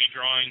they're going to be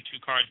drawing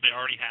 2 cards they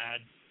already had.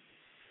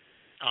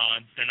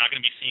 They're not going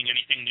to be seeing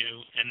anything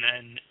new. And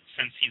then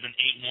since he's an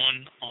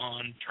 8/1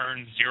 on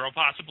turn 0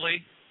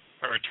 possibly,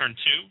 or turn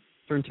 2.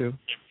 Turn 2.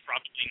 They're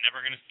probably never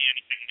going to see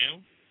anything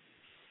new.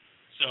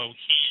 So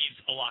he's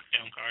a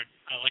lockdown card.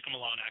 I like him a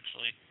lot,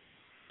 actually.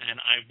 And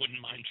I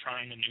wouldn't mind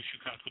trying a new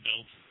Shukaku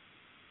build.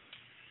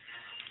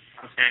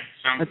 Okay,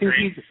 sounds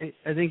great.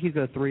 I think he's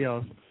a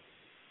 3L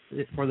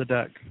for the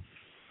deck.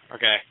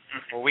 Okay.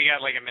 Well, we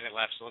got like a minute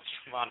left, so let's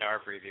move on to our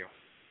preview.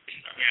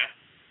 Yeah.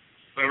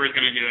 Whoever's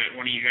going to do it,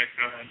 one of you guys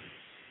go ahead.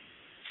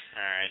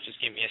 All right,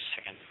 just give me a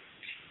second.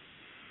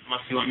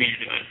 Unless you want me to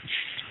do it.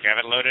 You have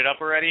it loaded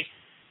up already?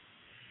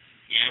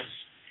 Yes.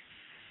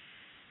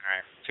 All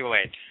right, too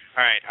late.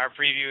 All right, our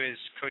preview is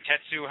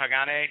Kotetsu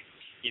Hagane.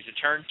 He's a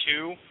turn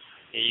 2.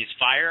 He's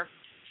fire.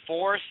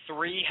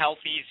 4/3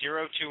 healthy,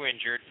 0/2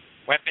 injured.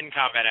 Weapon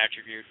combat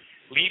attribute.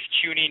 Leaf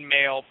tuning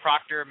male.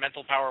 Proctor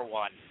mental power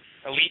 1.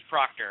 Elite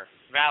Proctor.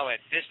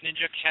 Valid. This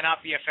ninja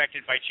cannot be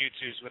affected by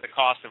jutsus with a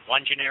cost of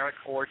 1 generic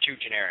or 2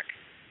 generic.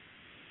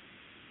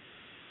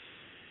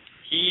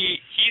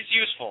 He's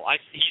useful.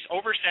 He's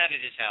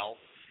overstatted as hell.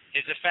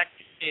 His effect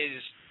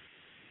is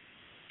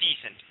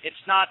decent.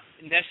 It's not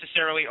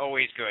necessarily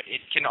always good.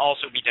 It can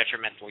also be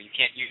detrimental. You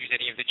can't use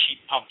any of the cheap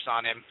pumps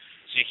on him,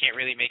 so you can't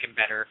really make him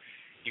better.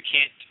 You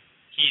can't.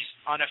 He's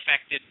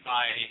unaffected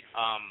by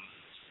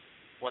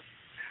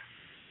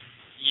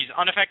He's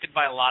unaffected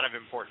by a lot of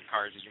important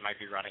cards that you might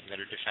be running that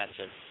are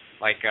defensive,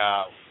 like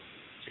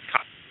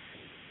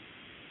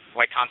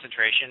like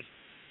concentration.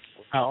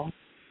 Hell.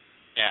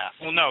 Yeah.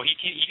 Well, no, he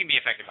can be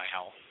affected by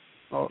Hell.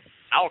 Oh.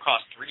 Hell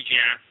costs 3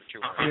 gems for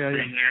 2 I'll hours.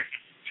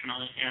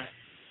 yeah.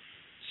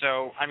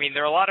 So, I mean,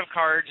 there are a lot of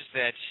cards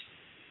that,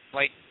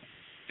 like,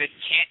 that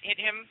can't hit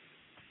him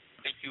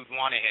that you'd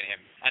want to hit him.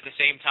 At the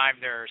same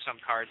time, there are some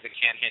cards that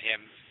can't hit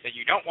him that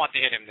you don't want to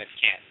hit him that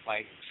can't,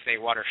 like,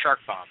 say, Water Shark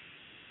Bomb.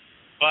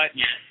 But,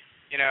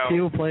 you know...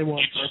 People play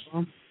Water Shark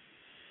Bomb?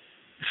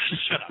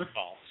 Shut up,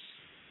 balls.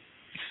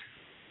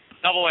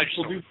 Double-edged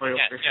sword.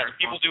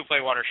 People do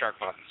play Water Shark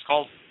Bomb. It's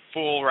called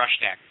Full Rush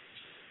Deck.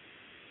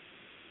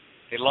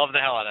 They love the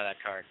hell out of that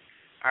card.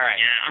 All right.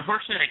 Yeah,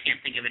 unfortunately, I can't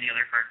think of any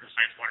other card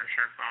besides Water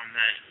Shark Bomb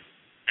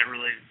that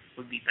really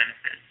would be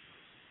benefit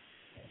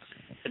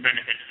him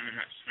in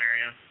that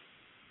scenario.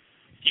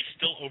 He's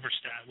still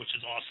overstat, which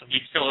is awesome.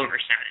 He's still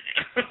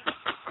overstatted.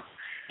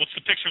 What's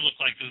the picture look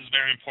like? This is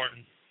very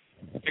important.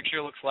 The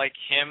picture looks like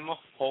him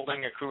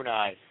holding a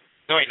kunai.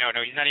 No, wait, no,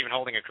 he's not even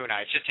holding a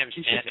kunai. It's just him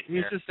standing there.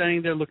 He's just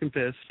standing there looking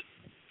pissed.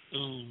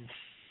 Ooh.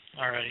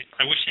 All right.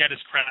 I wish he had his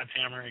crab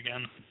hammer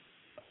again.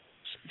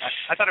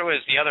 I thought it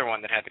was the other one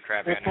that had the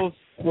crab hammer.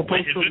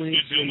 Wait, is this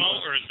Uzumo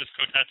or is this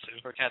Kotetsu?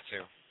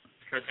 Kotetsu.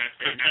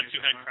 Kotetsu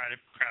had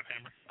crab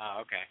hammer.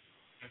 Oh, okay.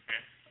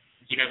 Okay.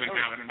 He doesn't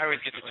have it. I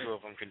always get the two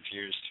of them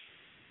confused.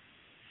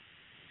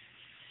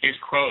 His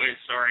quote is,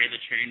 "Sorry, the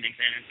training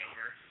exam is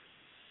over."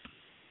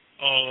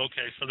 Oh,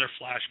 okay. So they're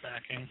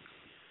flashbacking.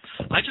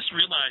 I just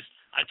realized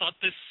I thought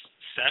this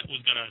set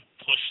was going to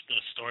push the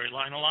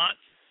storyline a lot,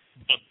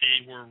 but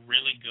they were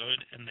really good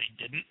and they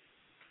didn't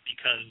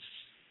because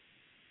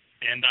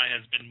Bandai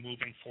has been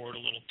moving forward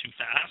a little too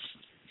fast,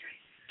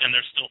 and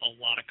there's still a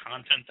lot of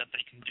content that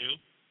they can do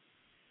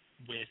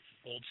with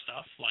old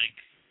stuff. Like,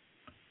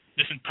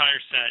 this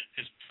entire set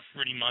is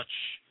pretty much,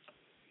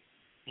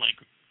 like,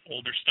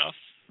 older stuff.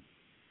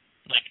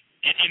 Like,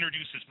 it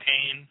introduces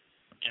Pain,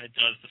 and it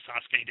does the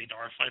Sasuke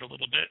Deidara fight a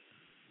little bit,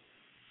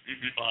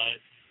 but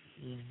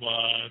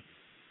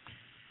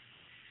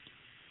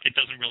it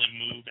doesn't really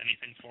move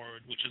anything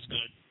forward, which is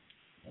good,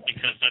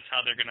 because that's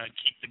how they're going to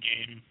keep the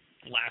game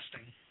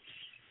lasting.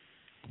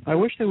 I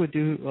wish they would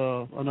do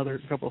another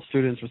couple of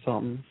students or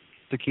something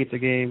to keep the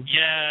game.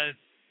 Yeah,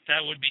 that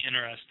would be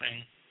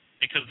interesting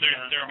because there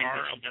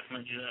are a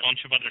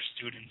bunch of other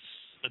students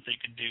that they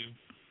could do,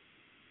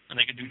 and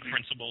they could do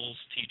principals,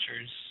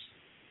 teachers,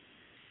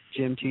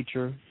 gym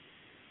teacher,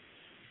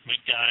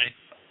 big guy.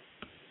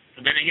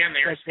 But then again,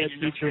 they are speaking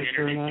of teacher,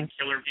 introducing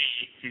Killer B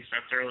 2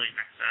 steps early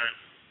next set.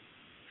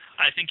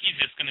 I think he's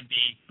just going to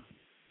be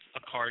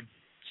a card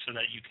so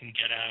that you can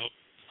get out.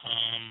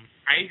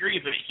 I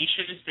agree, but he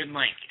should have been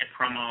like a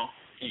promo,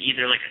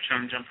 either like a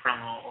Chum Jump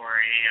promo or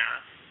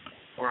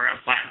a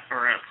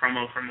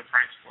promo from the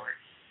Prime Sport.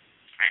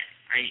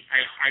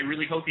 I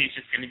really hope he's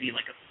just going to be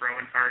like a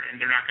throw-in card, and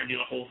they're not going to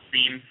do the whole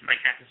theme like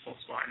Hack the Soul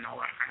Squad and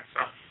all that kind of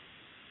stuff.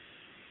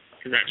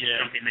 Because that's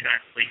something the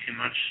guys play too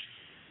much.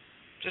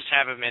 Just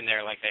have him in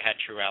there like they had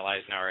True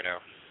Allies Naruto.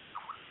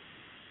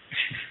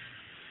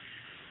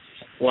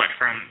 What,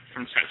 from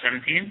set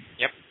 17?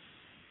 Yep.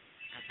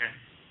 Okay.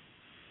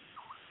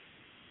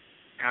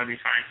 That would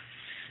be fine.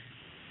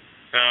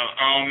 So,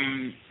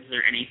 is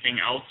there anything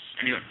else?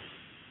 Anyway,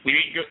 we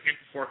need to get the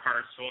 4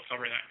 cards, so we'll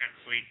cover that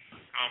next week.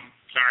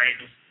 Sorry,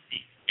 just the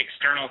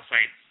external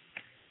sites,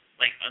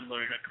 like,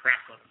 unloaded a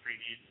crap load of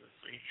previews this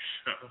week,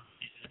 so...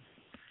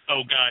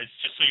 Oh, guys,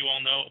 just so you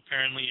all know,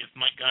 apparently if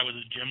Mike Guy was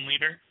a gym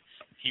leader,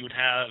 he would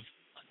have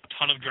a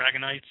ton of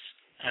Dragonites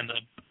and a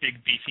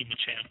big beefy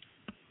Machamp.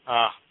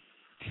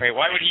 Wait,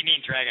 why would he need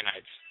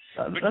Dragonites?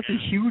 That's a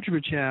huge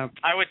Machamp.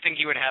 I would think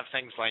he would have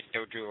things like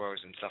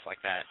Doduos and stuff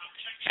like that.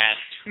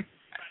 And,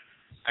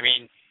 I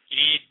mean, you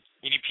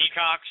need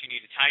peacocks, you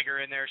need a tiger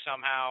in there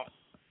somehow.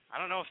 I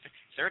don't know if is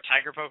there a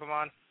tiger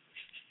Pokemon?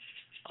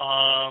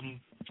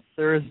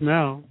 There is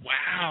now.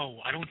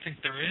 Wow, I don't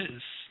think there is.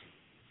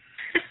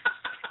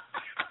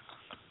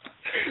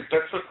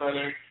 That's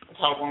pathetic.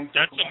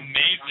 That's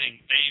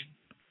amazing.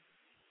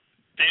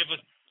 They have a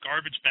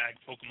garbage bag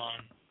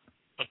Pokemon,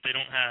 but they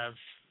don't have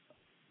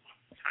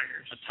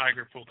a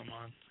tiger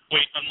Pokemon.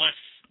 Wait, unless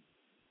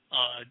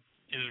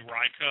is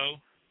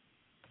Raikou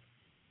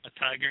a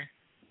tiger?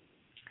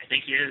 I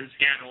think he is.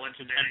 Yeah, the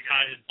legendary. And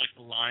Kai is like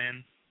the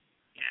lion.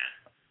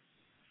 Yeah.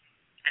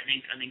 I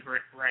think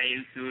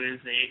Ryuku is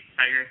a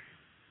tiger.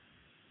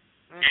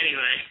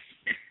 Anyway,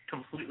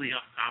 completely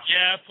off topic.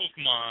 Yeah,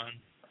 Pokemon.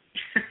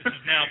 This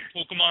is now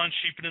Pokemon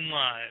Shippuden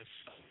Live.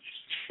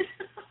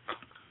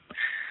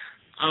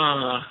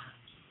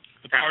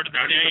 The part of the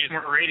day is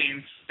more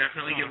ratings.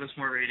 Definitely give us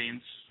more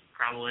ratings,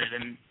 probably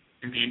than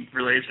being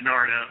related to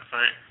Naruto.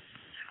 But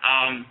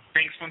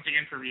thanks once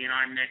again for being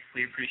on, Nick.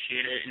 We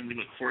appreciate it, and we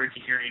look forward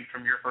to hearing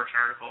from your first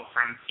article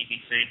from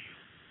TPC.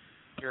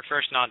 Your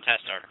first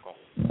non-test article.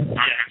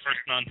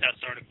 First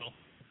non-test article.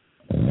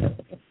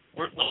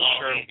 We're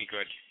sure it'll be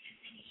good.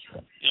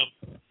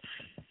 Yep.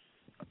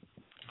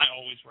 I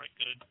always write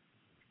good.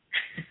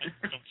 I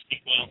don't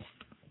speak well.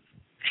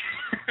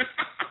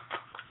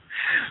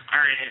 All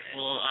right.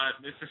 Well,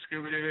 this is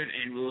Shippuden,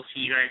 and we'll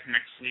see you guys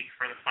next week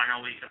for the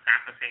final week of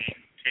Path of Pain.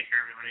 Take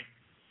care, everybody.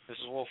 This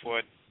is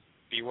Wolfwood.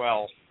 Be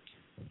well.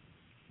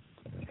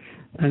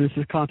 And this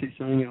is Conti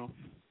signing off.